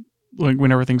those, like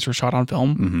whenever things are shot on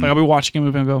film. Mm-hmm. Like I'll be watching a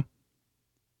movie and go,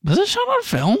 was it shot on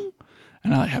film?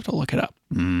 And I have to look it up.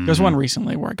 Mm-hmm. There's one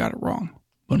recently where I got it wrong,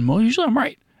 but usually I'm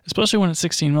right, especially when it's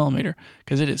 16mm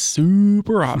because it is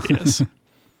super obvious.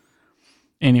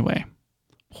 Anyway,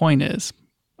 point is,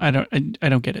 I don't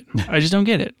get it. I just don't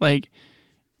get it. Like,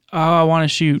 oh, I want to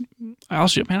shoot. I'll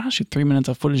shoot 3 minutes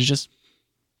of footage just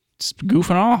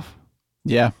goofing off.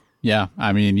 Yeah. Yeah.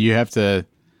 I mean, you have to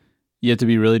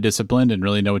be really disciplined and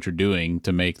really know what you're doing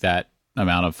to make that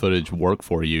amount of footage work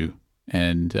for you.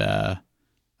 And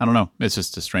I don't know. It's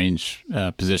just a strange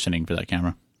positioning for that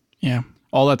camera. Yeah.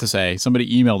 All that to say, somebody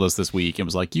emailed us this week and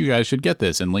was like, you guys should get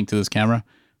this and link to this camera.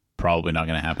 Probably not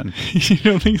going to happen. You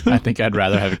don't think so? I think I'd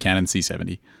rather have a Canon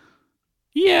C70.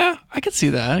 Yeah, I could see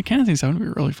that. A Canon C70 would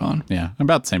be really fun. Yeah.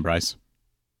 About the same price.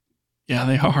 Yeah,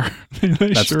 they are.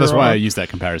 That's why I use that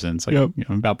comparison. It's like, yep.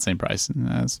 About the same price. And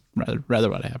that's rather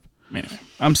what I have. Anyway,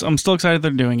 I'm still excited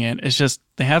they're doing it. It's just,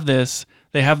 they have this,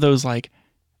 they have those like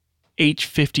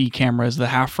H50 cameras, the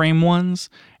half frame ones,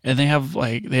 and they have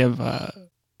like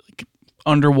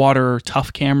underwater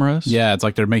tough cameras. Yeah, it's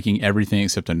like they're making everything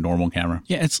except a normal camera.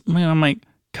 Yeah, I'm like,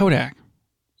 Kodak,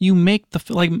 you make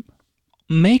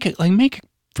make a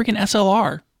freaking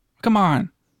SLR. Come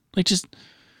on. Like just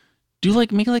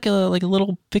make a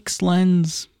little fixed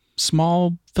lens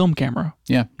small film camera.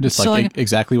 Yeah, just like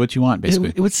exactly what you want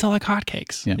basically. It would sell like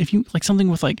hotcakes. Yeah. If you like something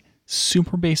with like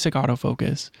super basic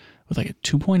autofocus with like a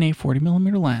 2.8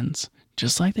 40mm lens,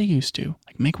 just like they used to.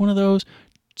 Like make one of those,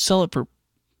 sell it for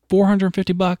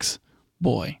 $450.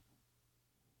 Boy.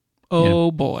 Oh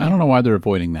yeah. Boy. I don't know why they're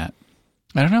avoiding that.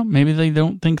 I don't know. Maybe they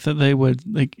don't think that they would,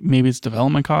 like, maybe it's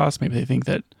development costs. Maybe they think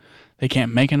that they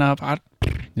can't make enough.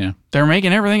 Yeah. They're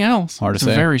making everything else. Hard it's to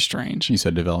say. Very strange. You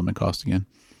said development cost again.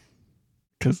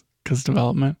 Cause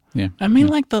development. Yeah. I mean,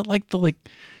 like,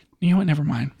 you know what? Never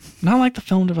mind. Not like the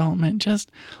film development. Just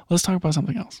let's talk about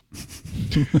something else.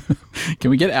 Can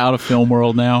we get out of film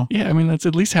world now? Yeah. I mean, that's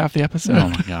at least half the episode. Oh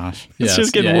my gosh. It's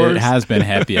just getting worse. It has been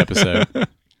half the episode.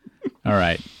 All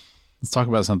right. Let's talk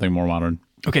about something more modern.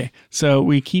 Okay, so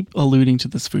we keep alluding to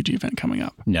this Fuji event coming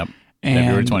up. Yep.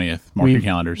 February 20th. Mark your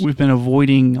calendars. We've been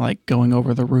avoiding like going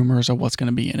over the rumors of what's going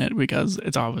to be in it because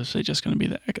it's obviously just going to be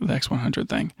the X100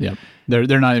 thing. Yep.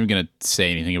 They're not even going to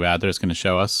say anything about it. They're just going to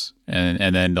show us,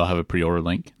 and then they'll have a pre-order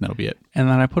link. And that'll be it. And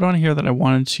then I put on here that I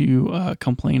wanted to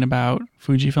complain about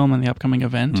Fujifilm and the upcoming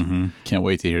event. Mm-hmm. Can't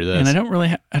wait to hear this. And I don't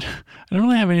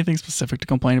really have anything specific to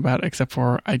complain about except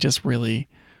for I just really,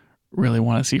 really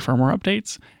want to see firmware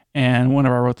updates. And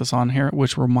whenever I wrote this on here,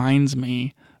 which reminds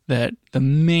me that the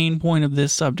main point of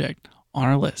this subject on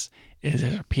our list is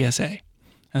a PSA.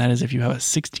 And that is if you have a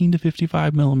 16 to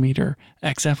 55 millimeter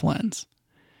XF lens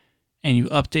and you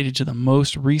update it to the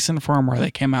most recent firmware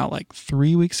that came out like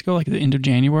 3 weeks ago, like at the end of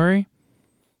January,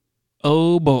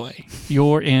 oh boy,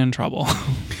 you're in trouble.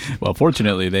 Well,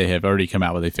 fortunately, they have already come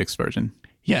out with a fixed version.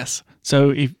 Yes.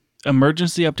 So if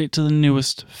emergency update to the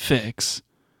newest fix,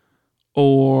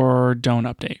 or don't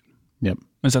update. Yep.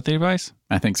 Is that the advice?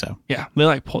 I think so. Yeah.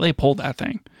 They pulled that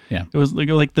thing. Yeah. It was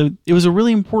it was a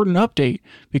really important update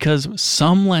because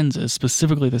some lenses,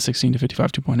 specifically the 16 to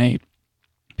 55 2.8,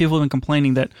 people have been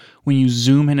complaining that when you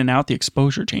zoom in and out, the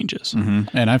exposure changes.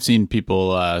 Mm-hmm. And I've seen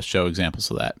people show examples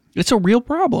of that. It's a real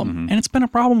problem. And it's been a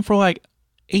problem for like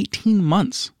 18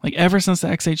 months, like ever since the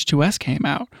XH2S came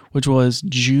out, which was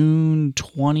June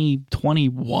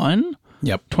 2021.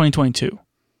 Yep.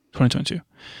 2022.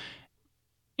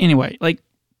 Anyway, like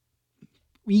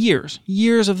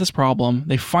years of this problem.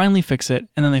 They finally fix it,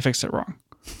 and then they fix it wrong.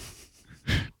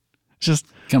 Just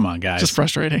come on, guys. Just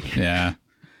frustrating. Yeah.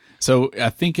 So I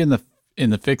think in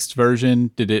the fixed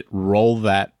version, did it roll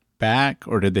that back,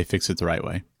 or did they fix it the right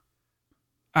way?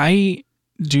 I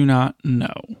do not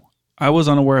know. I was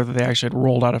unaware that they actually had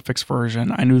rolled out a fixed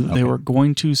version. I knew that they were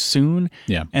going to soon,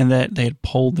 and that they had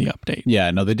pulled the update.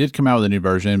 Yeah, no, they did come out with a new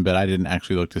version, but I didn't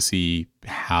actually look to see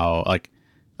how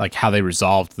how they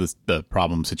resolved the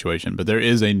problem situation. But there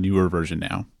is a newer version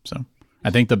now. So I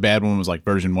think the bad one was like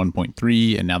version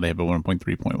 1.3, and now they have a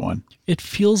 1.3.1. It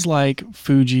feels like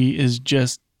Fuji is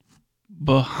just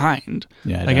behind.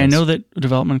 Yeah, like I know that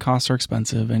development costs are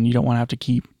expensive, and you don't want to have to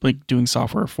keep like doing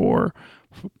software for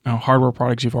hardware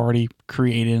products you've already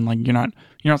created, and like you're not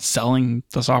selling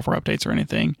the software updates or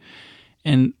anything.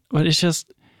 But it's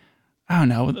just, I don't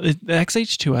know. The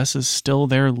XH2S is still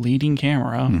their leading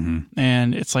camera,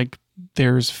 and it's like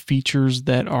there's features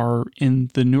that are in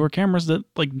the newer cameras that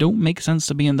like don't make sense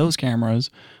to be in those cameras,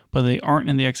 but they aren't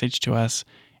in the XH2S,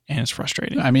 and it's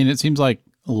frustrating. I mean, it seems like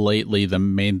lately the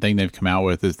main thing they've come out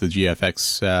with is the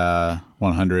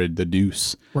GFX100, the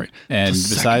Deuce, right? And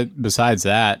besides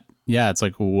that, yeah, it's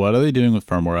like, what are they doing with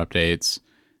firmware updates?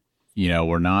 You know,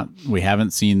 we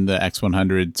haven't seen the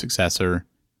X100 successor.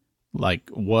 Like,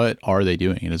 what are they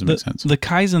doing? It doesn't make sense. The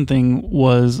Kaizen thing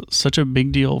was such a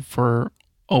big deal for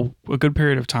a good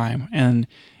period of time. And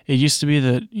it used to be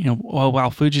that, wow,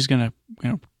 Fuji's going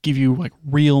to, give you like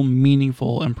real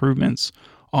meaningful improvements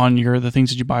on the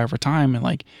things that you buy over time. And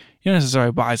like, you don't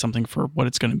necessarily buy something for what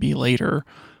it's going to be later.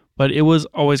 But it was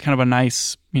always kind of a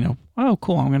nice, oh,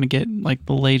 cool, I'm going to get like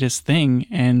the latest thing.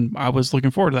 And I was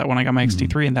looking forward to that when I got my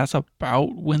XT3. And that's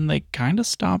about when they kind of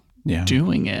stopped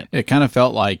doing it. It kind of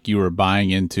felt like you were buying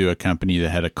into a company that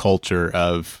had a culture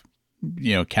of,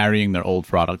 carrying their old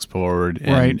products forward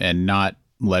and not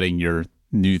letting your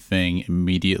new thing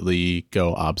immediately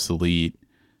go obsolete.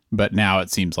 But now it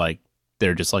seems like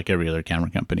they're just like every other camera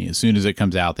company. As soon as it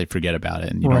comes out, they forget about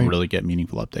it, and you don't really get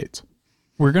meaningful updates.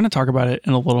 We're going to talk about it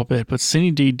in a little bit, but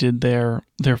Cine D did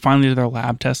finally did their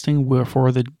lab testing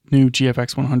for the new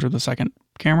GFX100, the second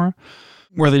camera,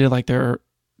 where they did like their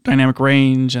dynamic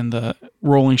range and the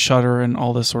rolling shutter and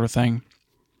all this sort of thing.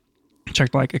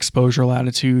 Checked like exposure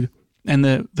latitude, and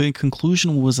the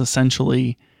conclusion was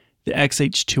essentially the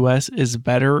XH2S is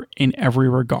better in every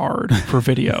regard for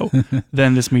video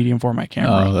than this medium format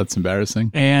camera. Oh, that's embarrassing.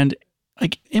 And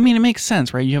like, I mean, it makes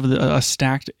sense, right? You have a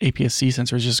stacked APS-C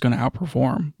sensor is just going to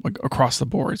outperform like across the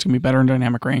board. It's going to be better in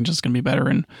dynamic range. It's going to be better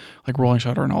in like rolling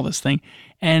shutter and all this thing.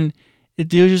 And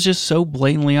it was just so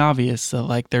blatantly obvious that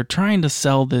like they're trying to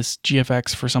sell this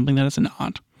GFX for something that it's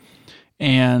not.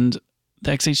 And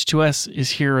the XH2S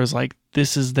is here as like,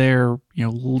 this is their,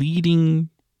 leading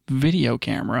video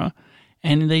camera.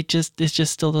 And it just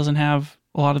still doesn't have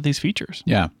a lot of these features.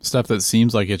 Yeah. Stuff that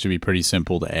seems like it should be pretty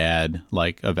simple to add,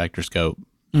 like a vector scope.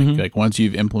 Like once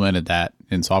you've implemented that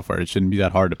in software, it shouldn't be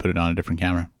that hard to put it on a different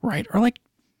camera. Right. Or like,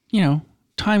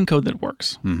 time code that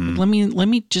works. Like, let me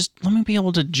be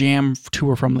able to jam to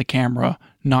or from the camera,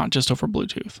 not just over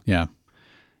Bluetooth. Yeah.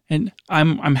 And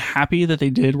I'm happy that they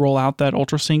did roll out that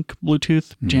UltraSync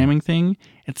Bluetooth jamming thing.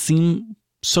 It seemed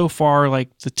so far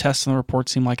like the tests and the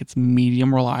reports seem like it's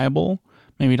medium reliable,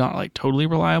 maybe not like totally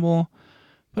reliable,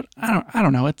 but I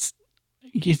don't know. It's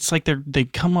like they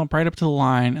come up right up to the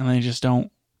line and they just don't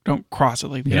cross it.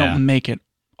 Like they don't make it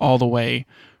all the way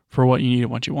for what you need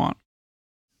and what you want.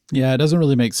 Yeah, it doesn't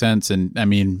really make sense. And I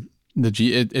mean,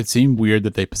 it seemed weird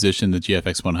that they positioned the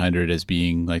GFX100 as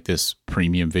being like this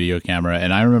premium video camera.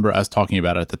 And I remember us talking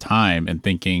about it at the time and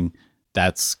thinking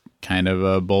that's kind of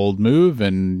a bold move,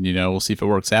 and we'll see if it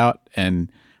works out.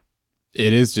 And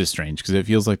it is just strange because it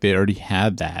feels like they already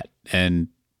had that, and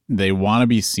they want to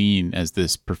be seen as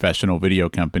this professional video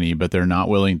company, but they're not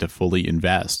willing to fully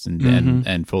invest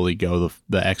and fully go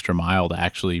the extra mile to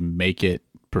actually make it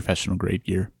professional grade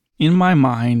gear. In my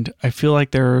mind, I feel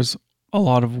like there's a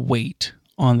lot of weight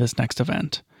on this next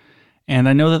event. And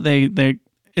I know that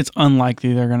it's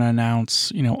unlikely they're going to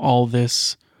announce, all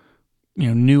this,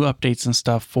 new updates and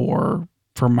stuff for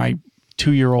my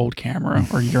 2-year-old camera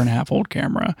or 1.5-year-old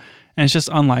camera. And it's just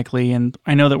unlikely. And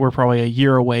I know that we're probably a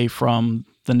year away from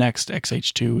the next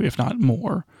XH2, if not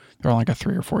more. They're on like a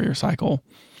 3 or 4 year cycle.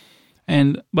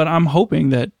 But I'm hoping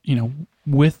that,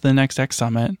 with the next X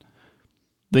Summit,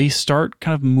 they start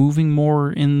kind of moving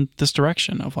more in this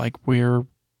direction of like we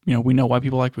know why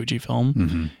people like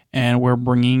Fujifilm, and we're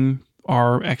bringing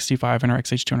our X-T5 and our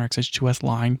X-H2 and our X-H2S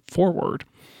line forward.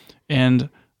 And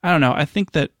I don't know, I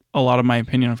think that a lot of my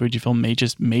opinion on Fujifilm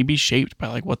may be shaped by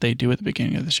like what they do at the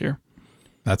beginning of this year.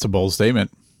 That's a bold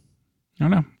statement. I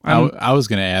don't know. I was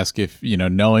going to ask if,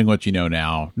 knowing what you know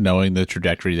now, knowing the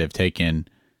trajectory they've taken,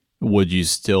 would you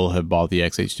still have bought the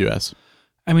X-H2S?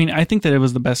 I mean, I think that it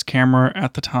was the best camera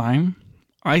at the time.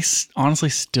 I honestly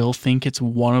still think it's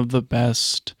one of the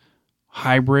best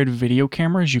hybrid video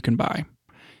cameras you can buy.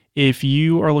 If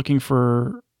you are looking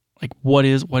for like what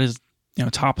is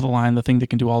top of the line, the thing that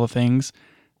can do all the things,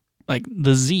 like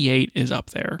the Z8 is up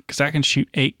there because that can shoot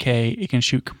 8K. It can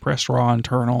shoot compressed raw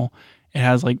internal. It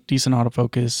has like decent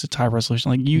autofocus. It's high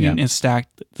resolution. Like it's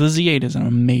stacked. The Z8 is an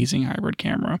amazing hybrid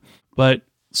camera, but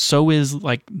so is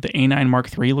like the A9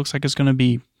 Mark III. Looks like it's going to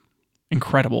be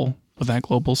incredible with that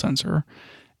global sensor.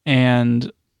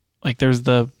 And like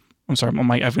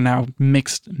I've now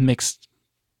mixed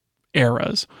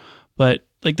eras, but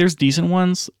like there's decent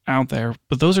ones out there,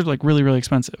 but those are like really, really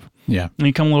expensive. Yeah. And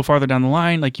you come a little farther down the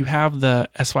line, like you have the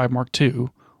S5 Mark II,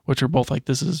 which are both like,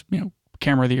 this is,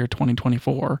 camera of the year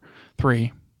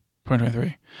 2023.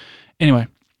 Anyway,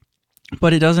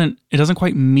 but it doesn't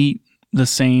quite meet the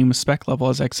same spec level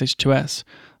as X-H2S.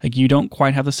 Like you don't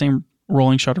quite have the same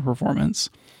rolling shutter performance.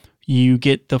 You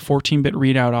get the 14-bit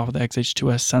readout off of the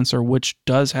X-H2S sensor, which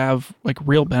does have like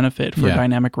real benefit for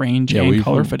dynamic range and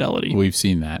color fidelity. We've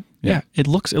seen that. Yeah, it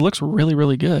looks really,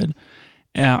 really good.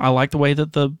 I like the way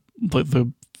that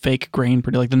the fake grain,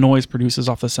 like the noise produces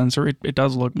off the sensor. It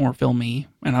does look more filmy,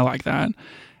 and I like that.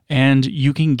 And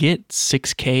you can get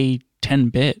 6K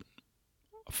 10-bit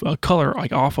color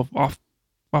like off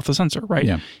the sensor, right?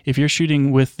 Yeah. If you're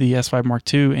shooting with the S5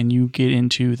 Mark II and you get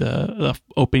into the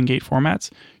open gate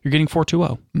formats, you're getting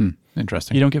 420.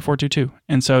 Interesting. You don't get 422.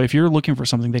 And so if you're looking for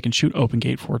something that can shoot open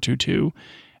gate 422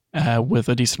 with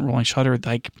a decent rolling shutter,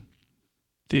 like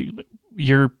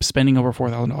you're spending over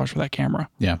 $4,000 for that camera.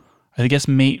 Yeah. I guess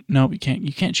no, you can't.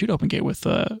 You can't shoot open gate with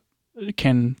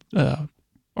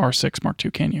R6 Mark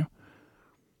II, can you?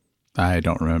 I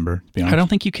don't remember, to be honest. I don't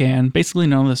think you can. Basically,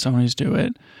 none of the Sonys do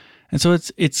it. And so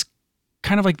it's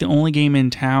kind of like the only game in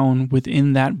town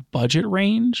within that budget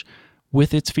range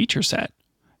with its feature set.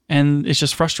 And it's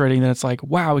just frustrating that it's like,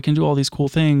 wow, it can do all these cool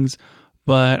things,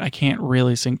 but I can't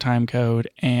really sync time code,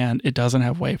 and it doesn't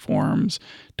have waveforms.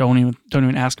 Don't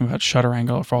even ask them about shutter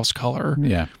angle or false color.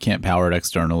 Yeah, can't power it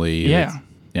externally. Yeah.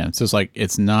 It's just like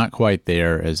it's not quite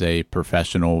there as a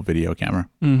professional video camera.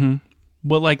 Mm-hmm.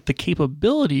 But like the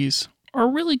capabilities are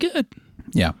really good.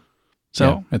 Yeah.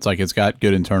 So it's like it's got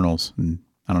good internals, and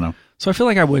I don't know. So I feel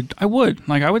like I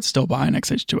would still buy an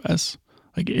X-H2S.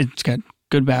 Like it's got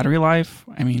good battery life.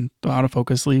 I mean, the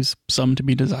autofocus leaves some to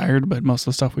be desired, but most of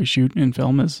the stuff we shoot in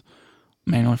film is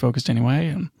manually focused anyway.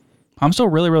 And I'm still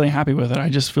really, really happy with it. I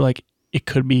just feel like it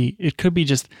could be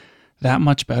just that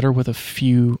much better with a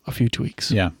few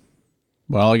tweaks. Yeah.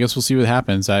 Well, I guess we'll see what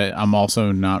happens. I'm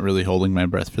also not really holding my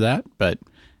breath for that, but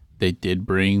they did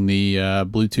bring the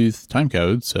Bluetooth time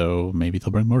code, so maybe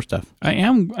they'll bring more stuff. I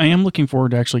am looking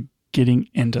forward to actually getting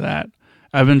into that.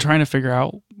 I've been trying to figure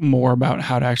out more about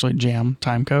how to actually jam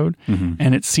time code,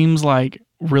 and it seems like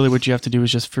really what you have to do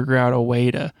is just figure out a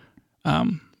way to,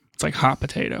 it's like hot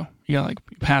potato. You gotta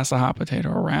like pass the hot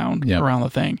potato around the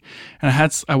thing.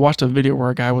 And I watched a video where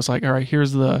a guy was like, all right,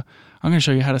 I'm going to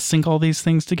show you how to sync all these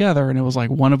things together. And it was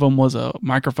like, one of them was a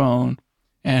microphone,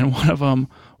 and one of them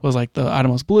was like the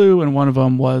Atomos Blue, and one of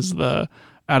them was the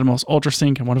Atomos Ultra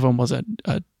Sync, and one of them was a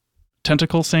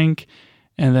Tentacle Sync.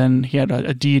 And then he had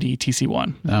a Deity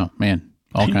TC1. Oh, man.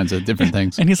 All kinds of different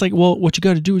things. And he's like, well, what you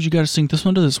got to do is you got to sync this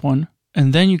one to this one.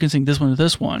 And then you can sync this one to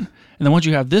this one. And then once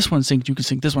you have this one synced, you can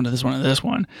sync this one to this one to this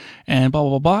one. And blah,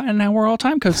 blah, blah, blah. And now we're all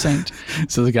time code synced.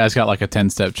 So the guy's got like a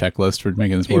 10-step checklist for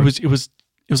making this work. It was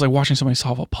like watching somebody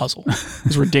solve a puzzle. It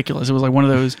was ridiculous. It was like one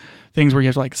of those things where you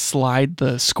have to like slide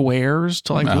the squares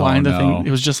to like line the thing.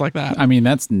 It was just like that. I mean,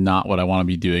 that's not what I want to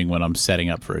be doing when I'm setting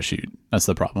up for a shoot. That's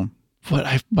the problem. But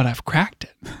I've cracked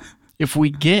it. If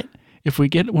we get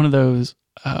one of those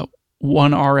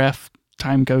one RF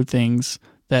time code things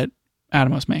that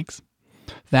Atomos makes,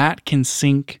 that can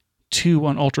sync to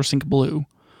an UltraSync Blue,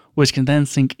 which can then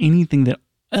sync anything that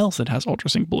else that has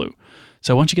UltraSync Blue.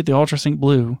 So once you get the UltraSync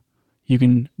Blue, you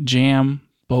can jam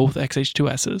both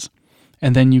XH2Ss,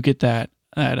 and then you get that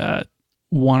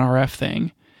one RF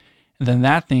thing, and then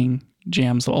that thing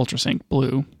jams the UltraSync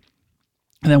Blue.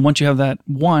 And then once you have that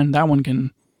one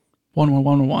can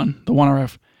 111, the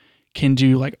 1RF, can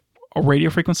do like a radio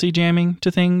frequency jamming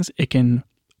to things. It can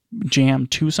jam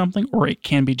to something, or it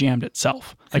can be jammed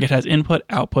itself. Like it has input,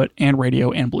 output, and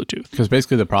radio and Bluetooth. Because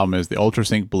basically the problem is the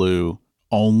UltraSync Blue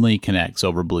only connects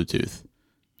over Bluetooth.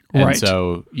 And right.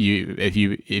 So if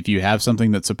you have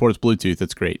something that supports Bluetooth,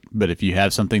 that's great. But if you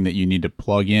have something that you need to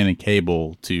plug in a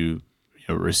cable to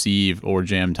receive or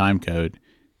jam timecode,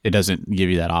 it doesn't give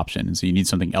you that option. And so you need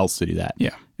something else to do that.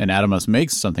 Yeah. And Atomos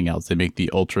makes something else. They make the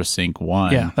UltraSync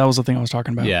 1. Yeah, that was the thing I was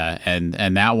talking about. Yeah, and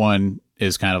that one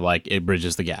is kind of like it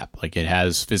bridges the gap. Like it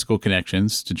has physical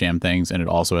connections to jam things, and it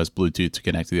also has Bluetooth to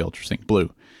connect to the UltraSync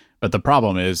Blue. But the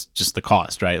problem is just the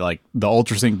cost, right? Like the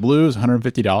UltraSync Blue is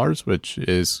 $150, which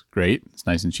is great. It's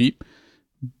nice and cheap.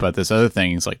 But this other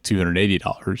thing is like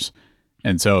 $280.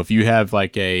 And so if you have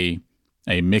like a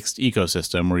mixed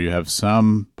ecosystem where you have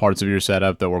some parts of your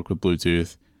setup that work with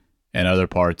Bluetooth and other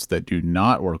parts that do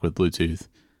not work with Bluetooth,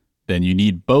 then you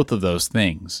need both of those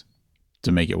things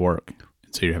to make it work.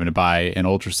 And so you're having to buy an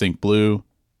UltraSync Blue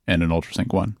and an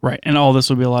UltraSync 1. Right. And all this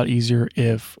would be a lot easier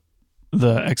if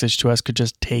the XH2S could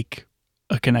just take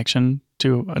a connection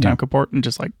to a timecode port and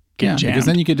just like get jammed. Because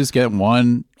then you could just get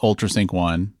one UltraSync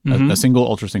 1, a single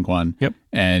UltraSync 1,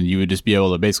 and you would just be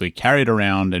able to basically carry it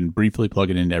around and briefly plug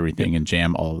it into everything and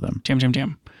jam all of them.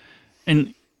 Jam.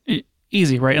 And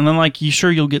easy, right? And then like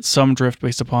you'll get some drift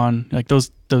based upon like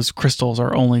those crystals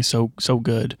are only so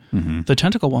good. Mm-hmm. The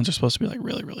tentacle ones are supposed to be like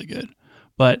really, really good.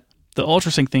 But the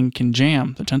UltraSync thing can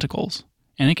jam the tentacles,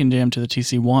 and it can jam to the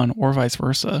TC1 or vice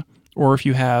versa. Or if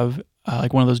you have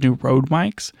like one of those new Rode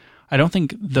mics, I don't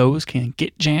think those can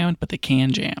get jammed, but they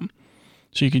can jam.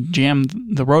 So you could jam,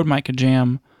 the Rode mic could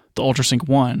jam the UltraSync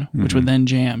 1, which would then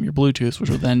jam your Bluetooth, which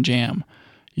would then jam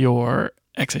your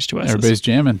XH2S. Everybody's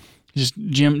jamming. Just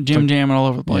jamming all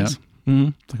over the place. Yeah. Mm-hmm.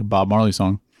 It's like a Bob Marley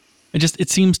song. It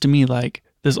seems to me like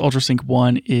this UltraSync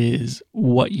 1 is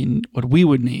what we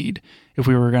would need if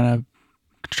we were going to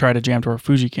try to jam to our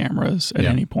Fuji cameras at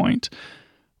any point.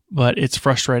 But it's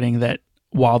frustrating that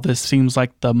while this seems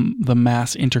like the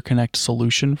mass interconnect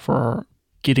solution for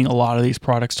getting a lot of these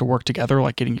products to work together,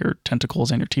 like getting your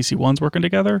tentacles and your TC1s working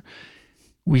together,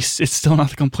 it's still not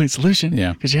the complete solution.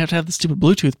 Yeah. Because you have to have the stupid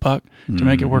Bluetooth puck to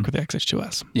make it work with the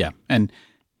XH2S. Yeah. And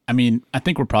I mean, I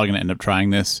think we're probably going to end up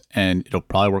trying this, and it'll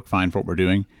probably work fine for what we're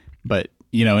doing. But,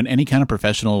 in any kind of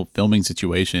professional filming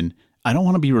situation, I don't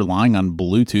want to be relying on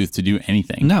Bluetooth to do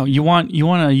anything. No, you want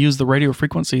to use the radio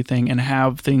frequency thing and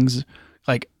have things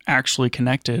like actually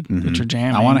connected that you're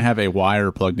jamming. I want to have a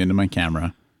wire plugged into my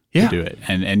camera to do it.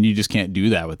 And you just can't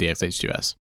do that with the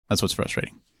XH2S. That's what's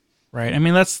frustrating. Right. I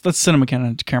mean, that's cinema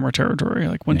camera territory.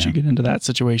 Like once you get into that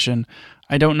situation,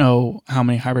 I don't know how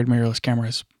many hybrid mirrorless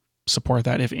cameras support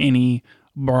that, if any,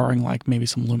 barring like maybe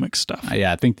some Lumix stuff.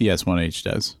 I think the S1H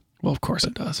does. Well, of course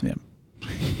it does. Yeah.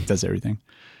 It does everything.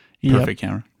 Perfect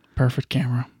camera. Perfect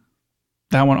camera.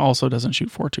 That one also doesn't shoot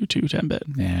 422 10-bit.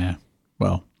 Yeah.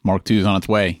 Well, Mark II is on its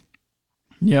way.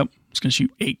 Yep. It's going to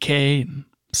shoot 8K and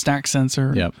stack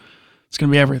sensor. Yep. It's going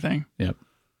to be everything. Yep.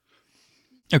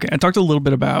 Okay. I talked a little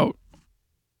bit about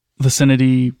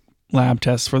vicinity lab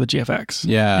tests for the GFX.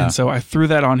 Yeah. And so I threw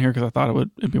that on here because I thought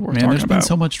it'd be worth talking about. There's been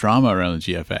so much drama around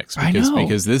the GFX. I know.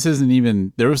 Because this isn't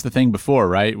even, there was the thing before,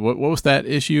 right? What was that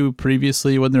issue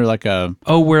previously? Wasn't there like a...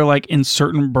 Oh, where like in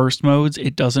certain burst modes,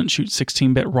 it doesn't shoot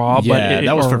 16-bit RAW. Yeah, but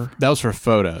that was for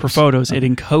photos. For photos, it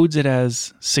encodes it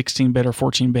as 16-bit or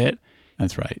 14-bit.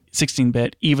 That's right.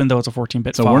 16-bit, even though it's a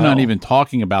 14-bit file. So we're not even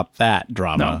talking about that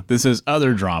drama. No. This is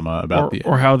other drama about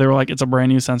or how they were like, it's a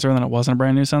brand new sensor, and then it wasn't a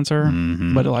brand new sensor,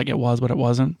 but it was, but it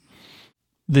wasn't.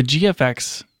 The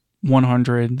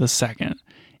GFX100, the second,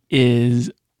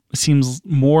 seems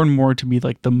more and more to be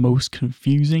like the most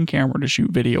confusing camera to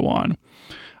shoot video on.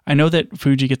 I know that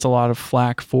Fuji gets a lot of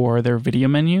flack for their video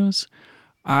menus.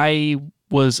 I'm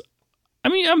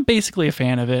basically a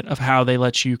fan of it, of how they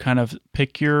let you kind of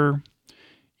pick your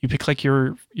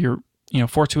 420,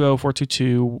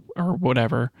 422 or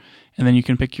whatever, and then you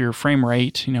can pick your frame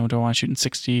rate, do I want to shoot in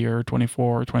 60 or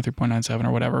 24 or 23.97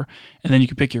 or whatever, and then you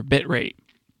can pick your bit rate.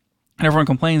 And everyone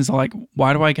complains, like,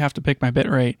 why do I have to pick my bit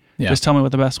rate? Yeah. Just tell me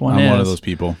what the best one is. I'm one of those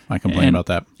people. I complain about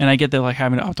that. And I get that like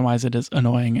having to optimize it is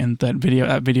annoying, and that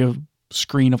video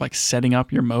screen of like setting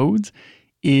up your modes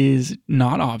is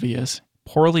not obvious,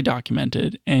 poorly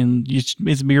documented, and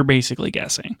you're basically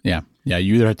guessing. Yeah. Yeah.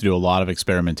 You either have to do a lot of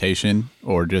experimentation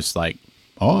or just like,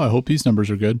 I hope these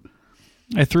numbers are good.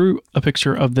 I threw a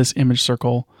picture of this image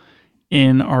circle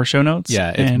in our show notes.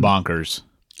 Yeah, it's bonkers.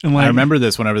 I remember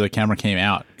this whenever the camera came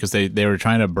out, because they were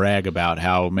trying to brag about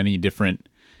how many different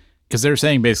because they're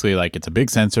saying basically like it's a big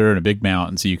sensor and a big mount,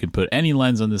 and so you can put any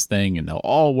lens on this thing and they'll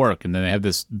all work. And then they have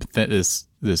this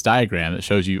diagram that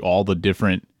shows you all the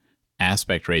different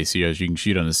aspect ratios you can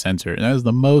shoot on the sensor, and that was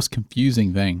the most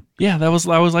confusing thing. Yeah, that was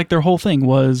like their whole thing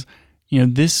was,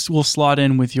 this will slot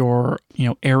in with your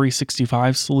ARRI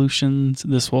 65 solutions.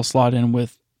 This will slot in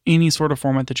with any sort of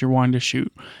format that you're wanting to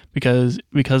shoot, because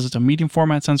it's a medium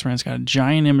format sensor and it's got a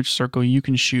giant image circle. You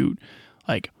can shoot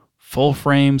like full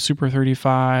frame, Super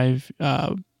 35,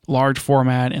 large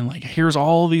format, and like here's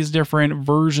all these different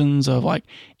versions of like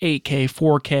 8K,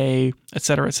 4K, et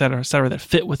cetera, that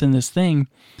fit within this thing.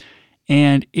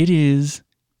 And it is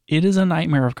a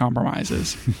nightmare of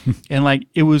compromises. And like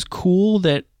it was cool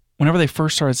that whenever they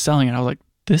first started selling it, I was like,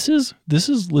 this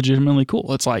is legitimately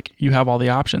cool. It's like you have all the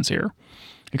options here.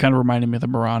 It kind of reminded me of the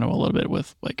Murano a little bit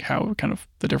with like how kind of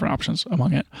the different options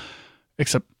among it,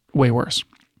 except way worse.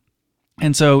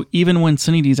 And so even when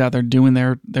CineD's out there doing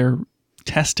their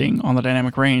testing on the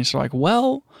dynamic range, they're like,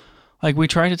 well, like we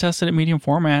tried to test it at medium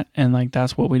format and like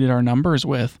that's what we did our numbers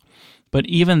with. But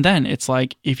even then, it's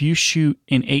like if you shoot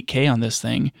in 8K on this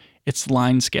thing, it's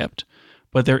line skipped.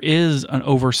 But there is an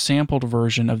oversampled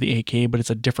version of the 8K, but it's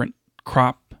a different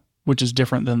crop, which is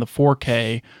different than the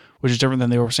 4K, which is different than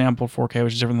the oversampled 4K,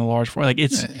 which is different than the large 4K. Like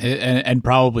it's and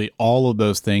probably all of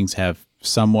those things have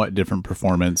somewhat different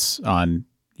performance on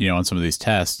some of these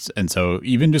tests, and so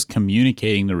even just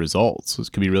communicating the results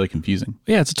could be really confusing.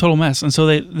 Yeah, it's a total mess. And so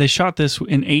they shot this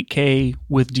in 8K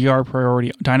with DR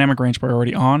priority, dynamic range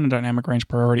priority on, and dynamic range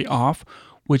priority off,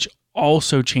 which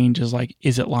also changes like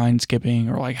is it line skipping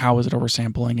or like how is it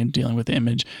oversampling and dealing with the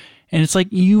image. And it's like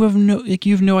you have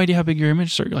no idea how big your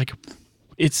image is. Like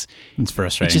it's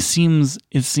frustrating.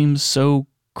 It seems so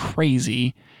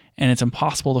crazy, and it's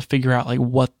impossible to figure out like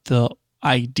what the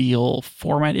ideal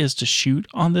format is to shoot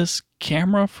on this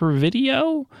camera for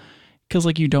video, because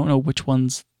like you don't know which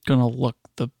one's gonna look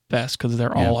the best because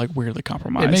they're all like weirdly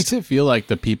compromised. It makes it feel like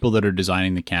the people that are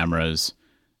designing the cameras,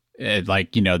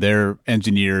 they're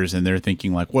engineers and they're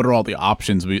thinking like, what are all the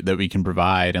options that we can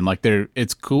provide? And like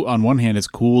it's cool on one hand, it's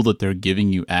cool that they're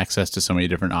giving you access to so many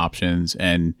different options,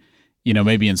 and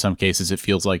maybe in some cases it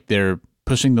feels like they're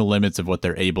pushing the limits of what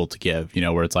they're able to give,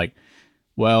 where it's like,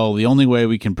 well, the only way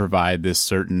we can provide this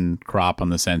certain crop on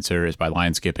the sensor is by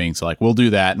line skipping. So like we'll do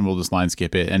that and we'll just line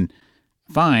skip it. And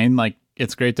fine, like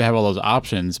it's great to have all those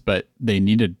options, but they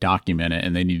need to document it,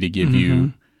 and they need to give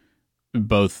you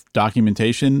both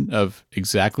documentation of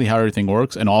exactly how everything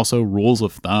works and also rules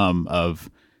of thumb of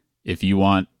if you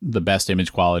want the best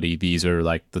image quality, these are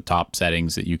like the top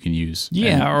settings that you can use.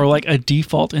 Yeah, or like a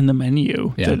default in the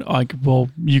menu that like, well,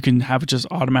 you can have it just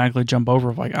automatically jump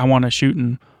over. Like I want to shoot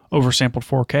in oversampled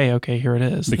 4K. Okay, here it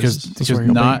is. Because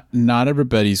not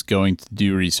everybody's going to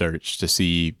do research to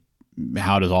see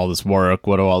how does all this work,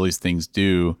 what do all these things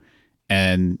do,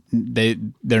 and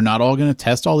they're not all going to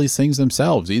test all these things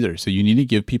themselves either. So you need to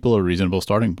give people a reasonable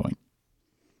starting point.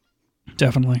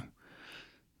 Definitely.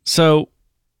 So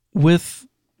with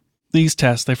these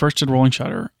tests, they first did rolling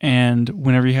shutter, and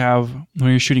when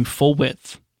you're shooting full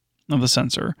width of the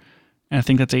sensor, and I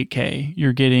think that's 8K,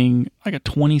 you're getting like a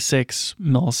 26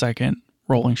 millisecond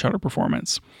rolling shutter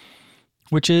performance,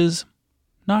 which is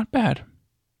not bad.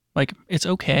 Like it's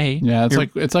okay. Yeah,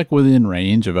 it's like within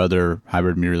range of other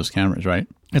hybrid mirrorless cameras, right?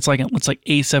 It's like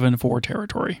A7 IV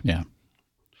territory. Yeah.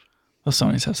 Those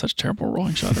Sonys have such terrible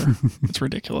rolling shutter. It's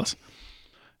ridiculous.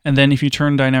 And then if you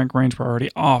turn dynamic range priority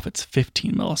off, it's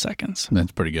 15 milliseconds.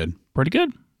 That's pretty good. Pretty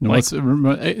good. What's in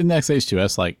the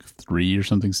X-H2S like 3 or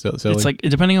something still? It's like,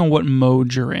 depending on what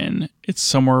mode you're in, it's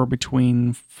somewhere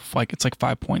between it's like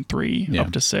 5.3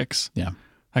 up to 6. Yeah.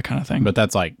 That kind of thing. But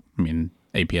that's like,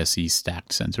 APS-C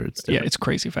stacked sensor. It's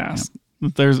crazy fast. Yeah.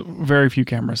 There's very few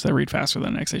cameras that read faster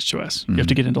than an X-H2S. You have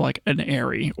to get into like an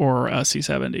ARRI or a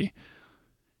C70.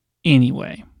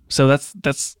 Anyway, so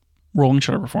that's rolling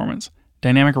shutter performance.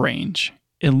 Dynamic range.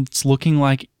 It's looking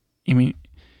like,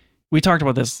 we talked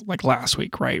about this like last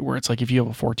week, right? Where it's like if you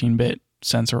have a 14-bit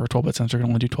sensor or a 12-bit sensor, you can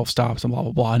only do 12 stops and blah,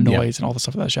 blah, blah, and noise and all the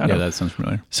stuff with that shadow. Yeah, that sounds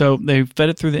familiar. So they fed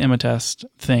it through the IMATest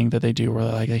thing that they do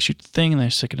where they shoot the thing and they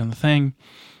stick it in the thing.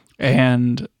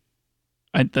 And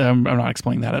I'm not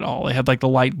explaining that at all. They had like the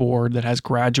light board that has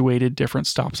graduated different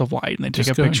stops of light, and they take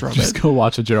a picture of it. Just go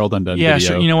watch a Gerald Undone video. Yeah,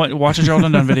 sure. You know what? Watch a Gerald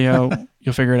Undone video.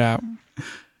 You'll figure it out.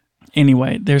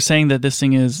 Anyway, they're saying that this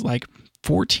thing is like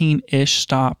 14-ish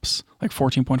stops, like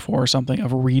 14.4 or something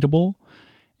of readable,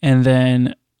 and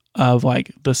then of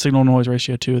like the signal noise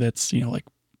ratio too, that's like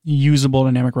usable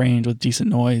dynamic range with decent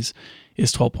noise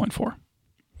is 12.4,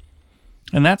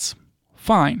 and that's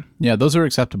fine. Yeah, those are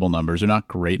acceptable numbers. They're not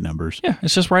great numbers. Yeah,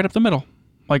 it's just right up the middle.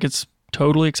 Like it's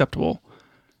totally acceptable.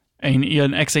 And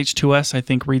an XH2S, I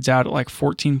think, reads out at like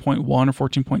 14.1 or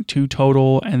 14.2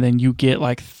 total, and then you get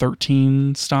like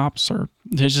 13 stops, or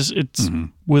it's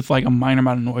with like a minor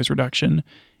amount of noise reduction.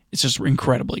 It's just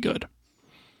incredibly good.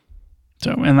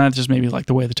 So, and that's just maybe like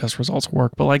the way the test results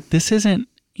work, but like this isn't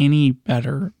any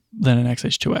better than an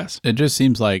XH2S. It just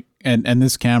seems like, and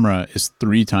this camera is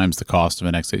 3 times the cost of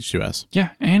an XH2S. Yeah,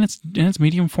 and it's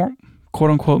medium form,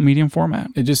 quote unquote medium format.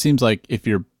 It just seems like if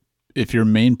your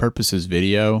main purpose is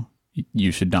video,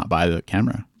 you should not buy the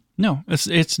camera. No,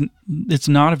 it's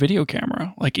not a video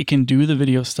camera. Like it can do the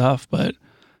video stuff, but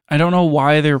I don't know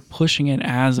why they're pushing it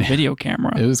as a video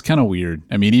camera. It was kind of weird.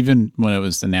 I mean, even when it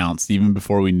was announced, even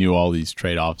before we knew all these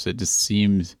trade-offs, it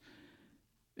seemed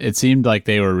like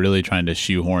they were really trying to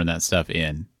shoehorn that stuff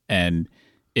in. And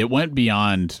it went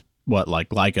beyond what like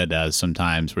Leica does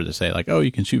sometimes, where they say like, oh,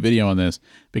 you can shoot video on this,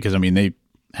 because I mean, they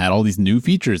had all these new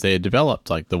features they had developed,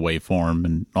 like the waveform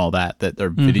and all that are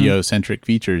video centric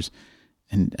features.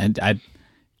 And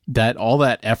that all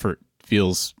that effort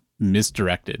feels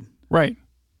misdirected. Right.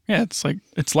 Yeah. It's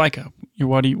Leica.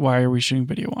 Why are we shooting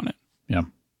video on it? Yeah.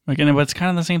 Like, but it's kind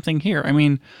of the same thing here. I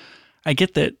mean, I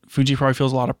get that Fuji probably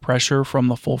feels a lot of pressure from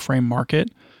the full frame market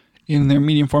in their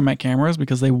medium format cameras,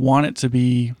 because they want it to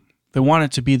be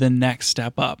the next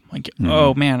step up. Like,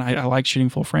 oh man, I like shooting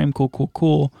full frame.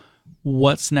 Cool.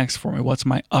 What's next for me? What's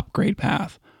my upgrade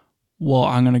path? Well,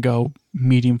 I'm going to go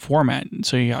medium format.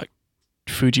 So you got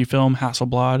Fujifilm,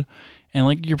 Hasselblad, and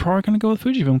like, you're probably going to go with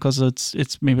Fujifilm because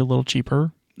it's maybe a little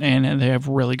cheaper, and they have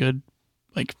really good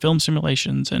like film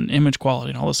simulations and image quality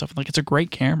and all this stuff. Like, it's a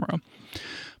great camera.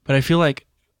 But I feel like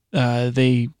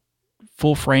the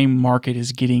full frame market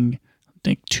is getting, I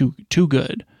think, too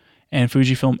good, and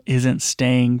Fujifilm isn't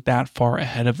staying that far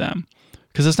ahead of them,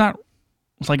 because it's not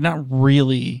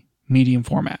really medium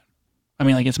format. I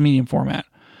mean, like, it's medium format,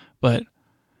 but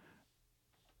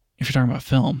if you're talking about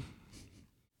film,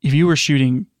 if you were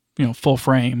shooting, full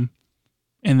frame,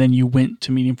 and then you went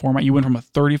to medium format, you went from a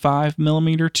 35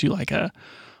 millimeter to like a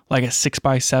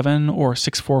 6x7 or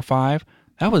 645.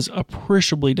 That was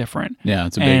appreciably different. Yeah,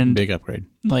 it's a big upgrade.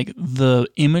 Like, the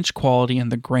image quality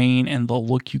and the grain and the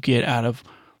look you get out of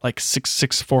like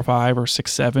 645 or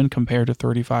 6.7 compared to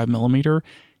 35 millimeter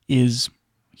is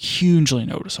hugely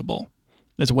noticeable.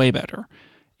 It's way better.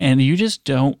 And we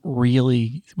don't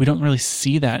really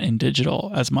see that in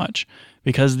digital as much,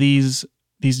 because these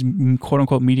quote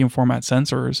unquote medium format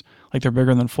sensors, like, they're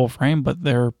bigger than full frame, but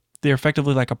they're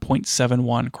effectively like a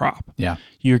 0.71 crop. Yeah.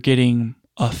 You're getting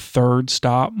a third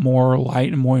stop more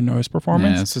light and more noise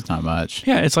performance. Yeah, it's just not much.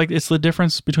 Yeah, it's the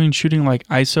difference between shooting like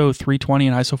ISO 320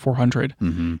 and ISO 400.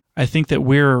 Mm-hmm. I think that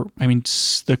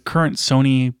the current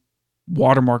Sony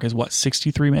watermark is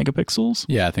 63 megapixels?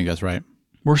 Yeah, I think that's right.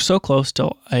 We're so close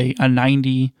to a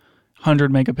 90,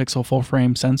 100 megapixel full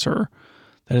frame sensor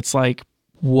that it's like,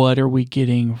 what are we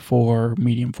getting for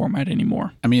medium format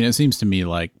anymore? I mean, it seems to me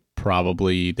like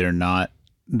probably there's not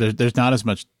as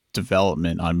much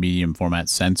development on medium format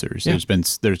sensors. Yeah.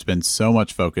 There's been so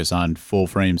much focus on full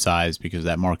frame size because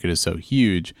that market is so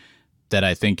huge that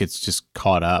I think it's just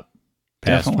caught up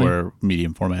past Definitely. Where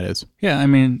medium format is. Yeah, I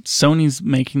mean, Sony's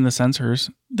making the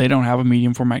sensors. They don't have a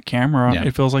medium format camera. Yeah.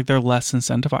 It feels like they're less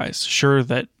incentivized. Sure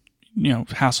that,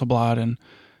 Hasselblad and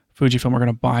Fujifilm are going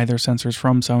to buy their sensors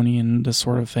from Sony and this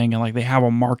sort of thing, and like, they have a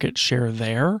market share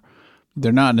there.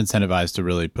 They're not incentivized to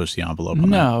really push the envelope on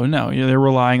that. No. They're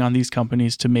relying on these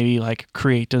companies to maybe like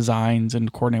create designs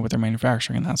and coordinate with their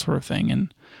manufacturing and that sort of thing.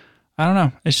 And I don't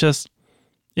know. It's just,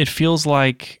 it feels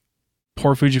like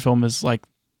poor Fujifilm is like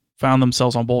found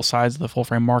themselves on both sides of the full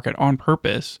frame market on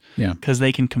purpose. Yeah. Because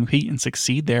they can compete and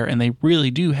succeed there. And they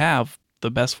really do have the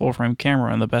best full frame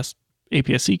camera and the best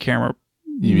APS-C camera.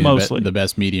 You mean mostly the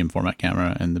best medium format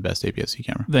camera and the best APS-C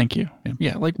camera. Thank you.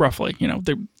 Yeah, like roughly.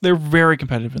 They're very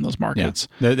competitive in those markets.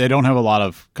 Yeah. They don't have a lot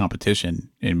of competition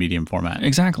in medium format.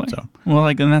 Exactly. So,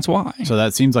 and that's why. So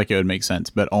that seems like it would make sense,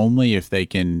 but only if they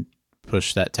can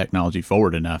push that technology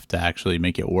forward enough to actually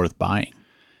make it worth buying.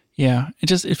 Yeah,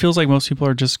 it feels like most people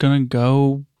are just going to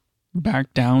go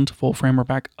back down to full frame or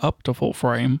back up to full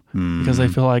frame because they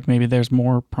feel like maybe there's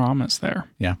more promise there.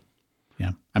 Yeah.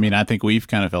 Yeah. I mean, I think we've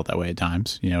kind of felt that way at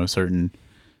times, certain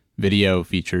video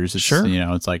features. Sure.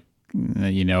 It's like,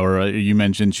 or you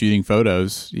mentioned shooting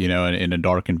photos, in a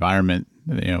dark environment,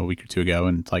 a week or two ago.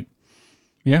 And it's like,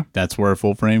 yeah, that's where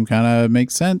full frame kind of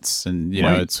makes sense. And,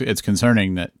 right. it's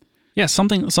concerning that. Yeah.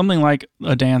 Something like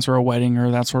a dance or a wedding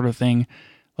or that sort of thing.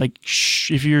 Like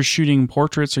if you're shooting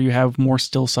portraits or you have more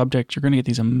still subject, you're going to get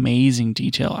these amazing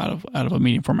detail out of a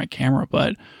medium format camera.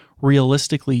 But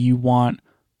realistically, you want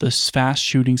the fast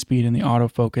shooting speed and the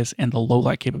autofocus and the low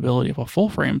light capability of a full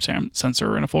frame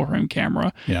sensor and a full frame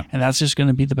camera. Yeah. And that's just going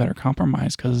to be the better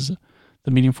compromise because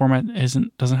the medium format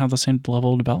doesn't have the same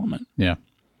level of development. Yeah.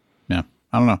 Yeah.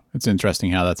 I don't know. It's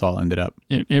interesting how that's all ended up.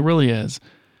 It really is.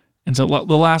 And so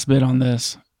the last bit on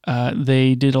this,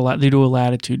 they do a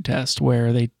latitude test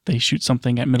where they shoot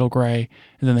something at middle gray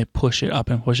and then they push it up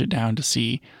and push it down to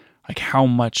see like how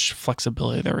much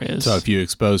flexibility there is. So if you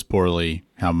expose poorly,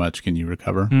 how much can you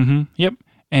recover? Mm-hmm. Yep.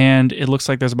 And it looks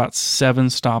like there's about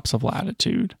 7 stops of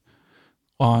latitude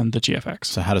on the GFX.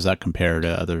 So how does that compare to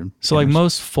other So cameras? like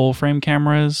most full frame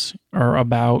cameras are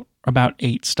about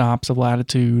 8 stops of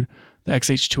latitude. The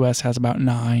XH2S has about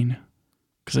 9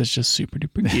 because it's just super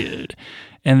duper good.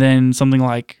 And then something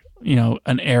like,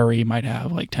 an Arri might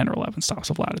have like 10 or 11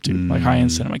 stops of latitude, like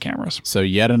high-end cinema cameras. So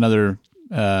yet another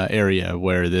area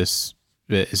where this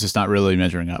is just not really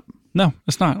measuring up. No,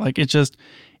 it's not. Like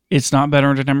it's not better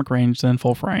in dynamic range than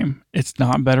full frame. It's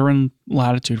not better in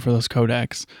latitude for those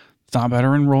codecs. It's not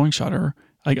better in rolling shutter.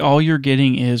 Like all you're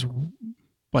getting is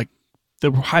like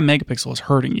the high megapixel is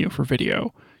hurting you for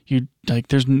video. You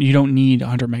don't need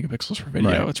 100 megapixels for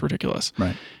video. Right. It's ridiculous.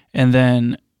 Right. And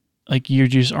then like you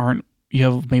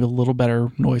have maybe a little better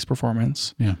noise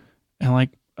performance. Yeah. And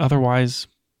like otherwise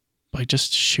like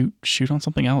just shoot on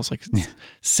something else. Like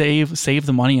save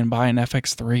the money and buy an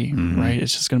FX3, right?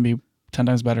 It's just going to be 10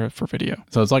 times better for video.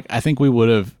 So it's like, I think we would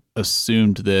have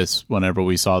assumed this whenever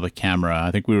we saw the camera.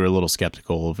 I think we were a little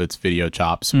skeptical of its video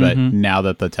chops, but now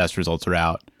that the test results are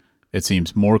out, it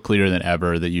seems more clear than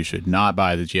ever that you should not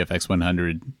buy the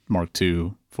GFX100 Mark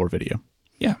II for video.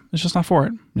 Yeah, it's just not for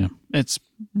it. Yeah. It's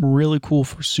really cool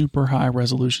for super high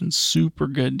resolution, super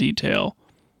good detail,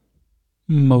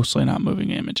 mostly not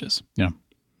moving images. Yeah.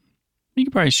 You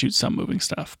could probably shoot some moving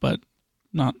stuff, but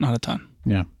not a ton.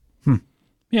 Yeah.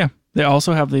 Yeah. They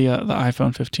also have the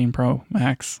iPhone 15 Pro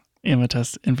Max IMA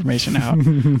test information out.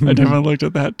 I definitely looked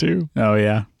at that too. Oh,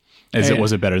 yeah.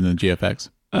 Was it better than the GFX?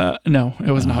 No,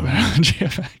 it was not better than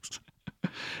GFX.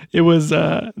 It was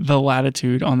the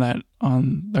latitude on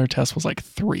their test was like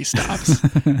 3 stops.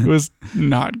 It was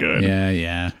not good.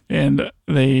 Yeah. And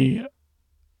they,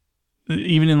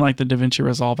 even in like the DaVinci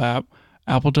Resolve app,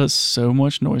 Apple does so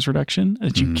much noise reduction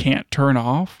that you can't turn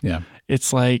off. Yeah.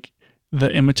 It's like the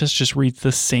Imatus just reads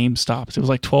the same stops. It was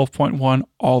like 12.1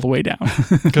 all the way down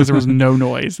because there was no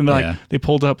noise. And they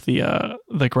pulled up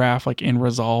the graph like in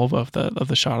Resolve of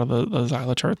the shot of the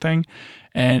Xyla chart thing,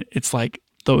 and it's like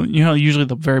usually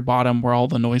the very bottom where all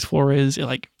the noise floor is,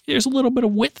 there's a little bit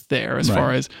of width there as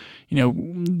far as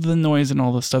the noise and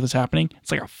all the stuff that's happening.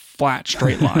 It's like a flat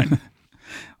straight line.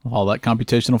 All that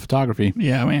computational photography.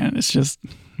 Yeah, man. It's just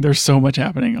there's so much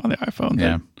happening on the iPhone.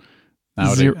 Yeah.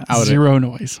 Zero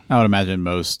noise. I would imagine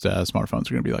most smartphones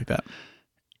are going to be like that.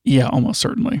 Yeah, almost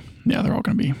certainly. Yeah, they're all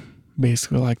going to be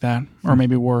basically like that, or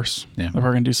maybe worse. Yeah. They're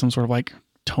going to do some sort of like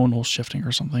tonal shifting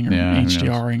or something, or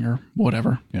HDRing or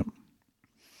whatever. Yep.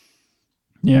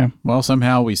 Yeah. Well,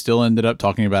 somehow we still ended up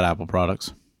talking about Apple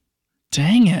products.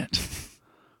 Dang it!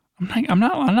 I'm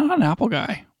not an Apple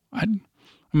guy. I'm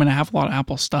going to have a lot of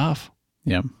Apple stuff.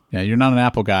 Yeah. Yeah. You're not an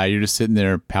Apple guy. You're just sitting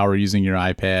there power using your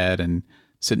iPad and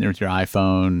sitting there with your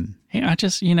iPhone. Hey, I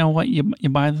just, you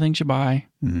buy the things you buy.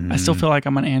 I still feel like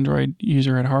I'm an Android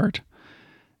user at heart.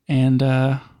 And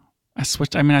I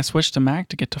switched to Mac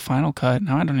to get to Final Cut.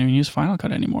 Now I don't even use Final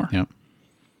Cut anymore. Yeah.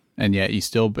 And yet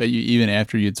even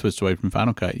after you'd switched away from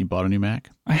Final Cut, you bought a new Mac.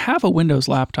 I have a Windows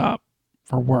laptop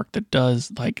for work that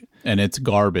does and it's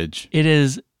garbage.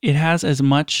 It has as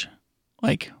much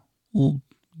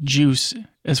juice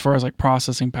as far as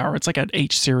processing power. It's like an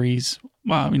H series,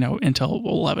 Intel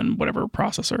 11 whatever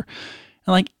processor,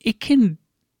 and it can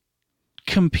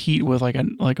compete with a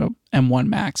M1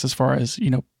 Max as far as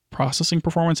processing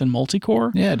performance and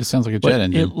multi-core. Yeah, it just sounds like a jet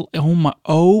engine.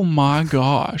 Oh my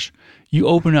gosh! You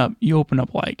open up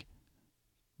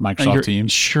Microsoft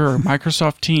Teams. Sure,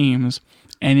 Microsoft Teams,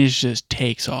 and it just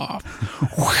takes off.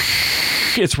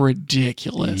 It's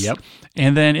ridiculous. Yep.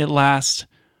 And then it lasts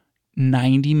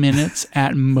 90 minutes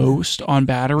at most on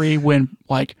battery when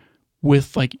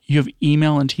you have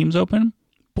email and Teams open.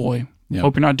 Boy,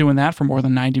 hope you're not doing that for more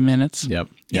than 90 minutes. Yep.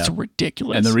 It's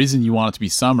ridiculous. And the reason you want it to be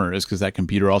summer is because that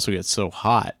computer also gets so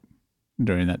hot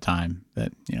during that time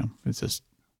that, it's just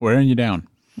wearing you down.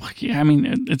 Yeah, I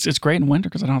mean, it's great in winter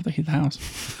because I don't have to heat the house.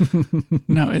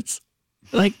 No, it's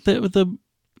that's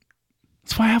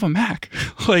why I have a Mac.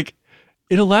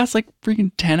 It'll last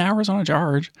freaking 10 hours on a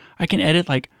charge. I can edit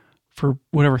for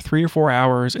whatever 3 or 4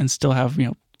 hours and still have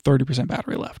 30%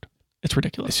 battery left. It's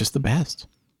ridiculous. It's just the best.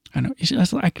 I know. It's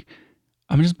just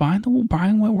I'm just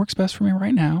buying what works best for me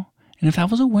right now. And if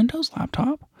that was a Windows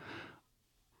laptop,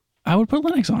 I would put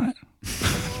Linux on it.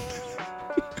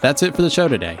 That's it for the show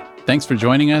today. Thanks for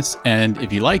joining us, and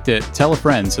if you liked it, tell a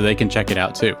friend so they can check it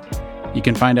out too. You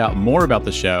can find out more about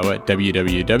the show at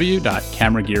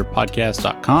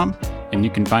www.cameragearpodcast.com, and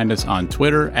you can find us on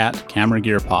Twitter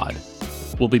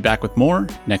 @CameraGearPod. We'll be back with more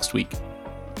next week.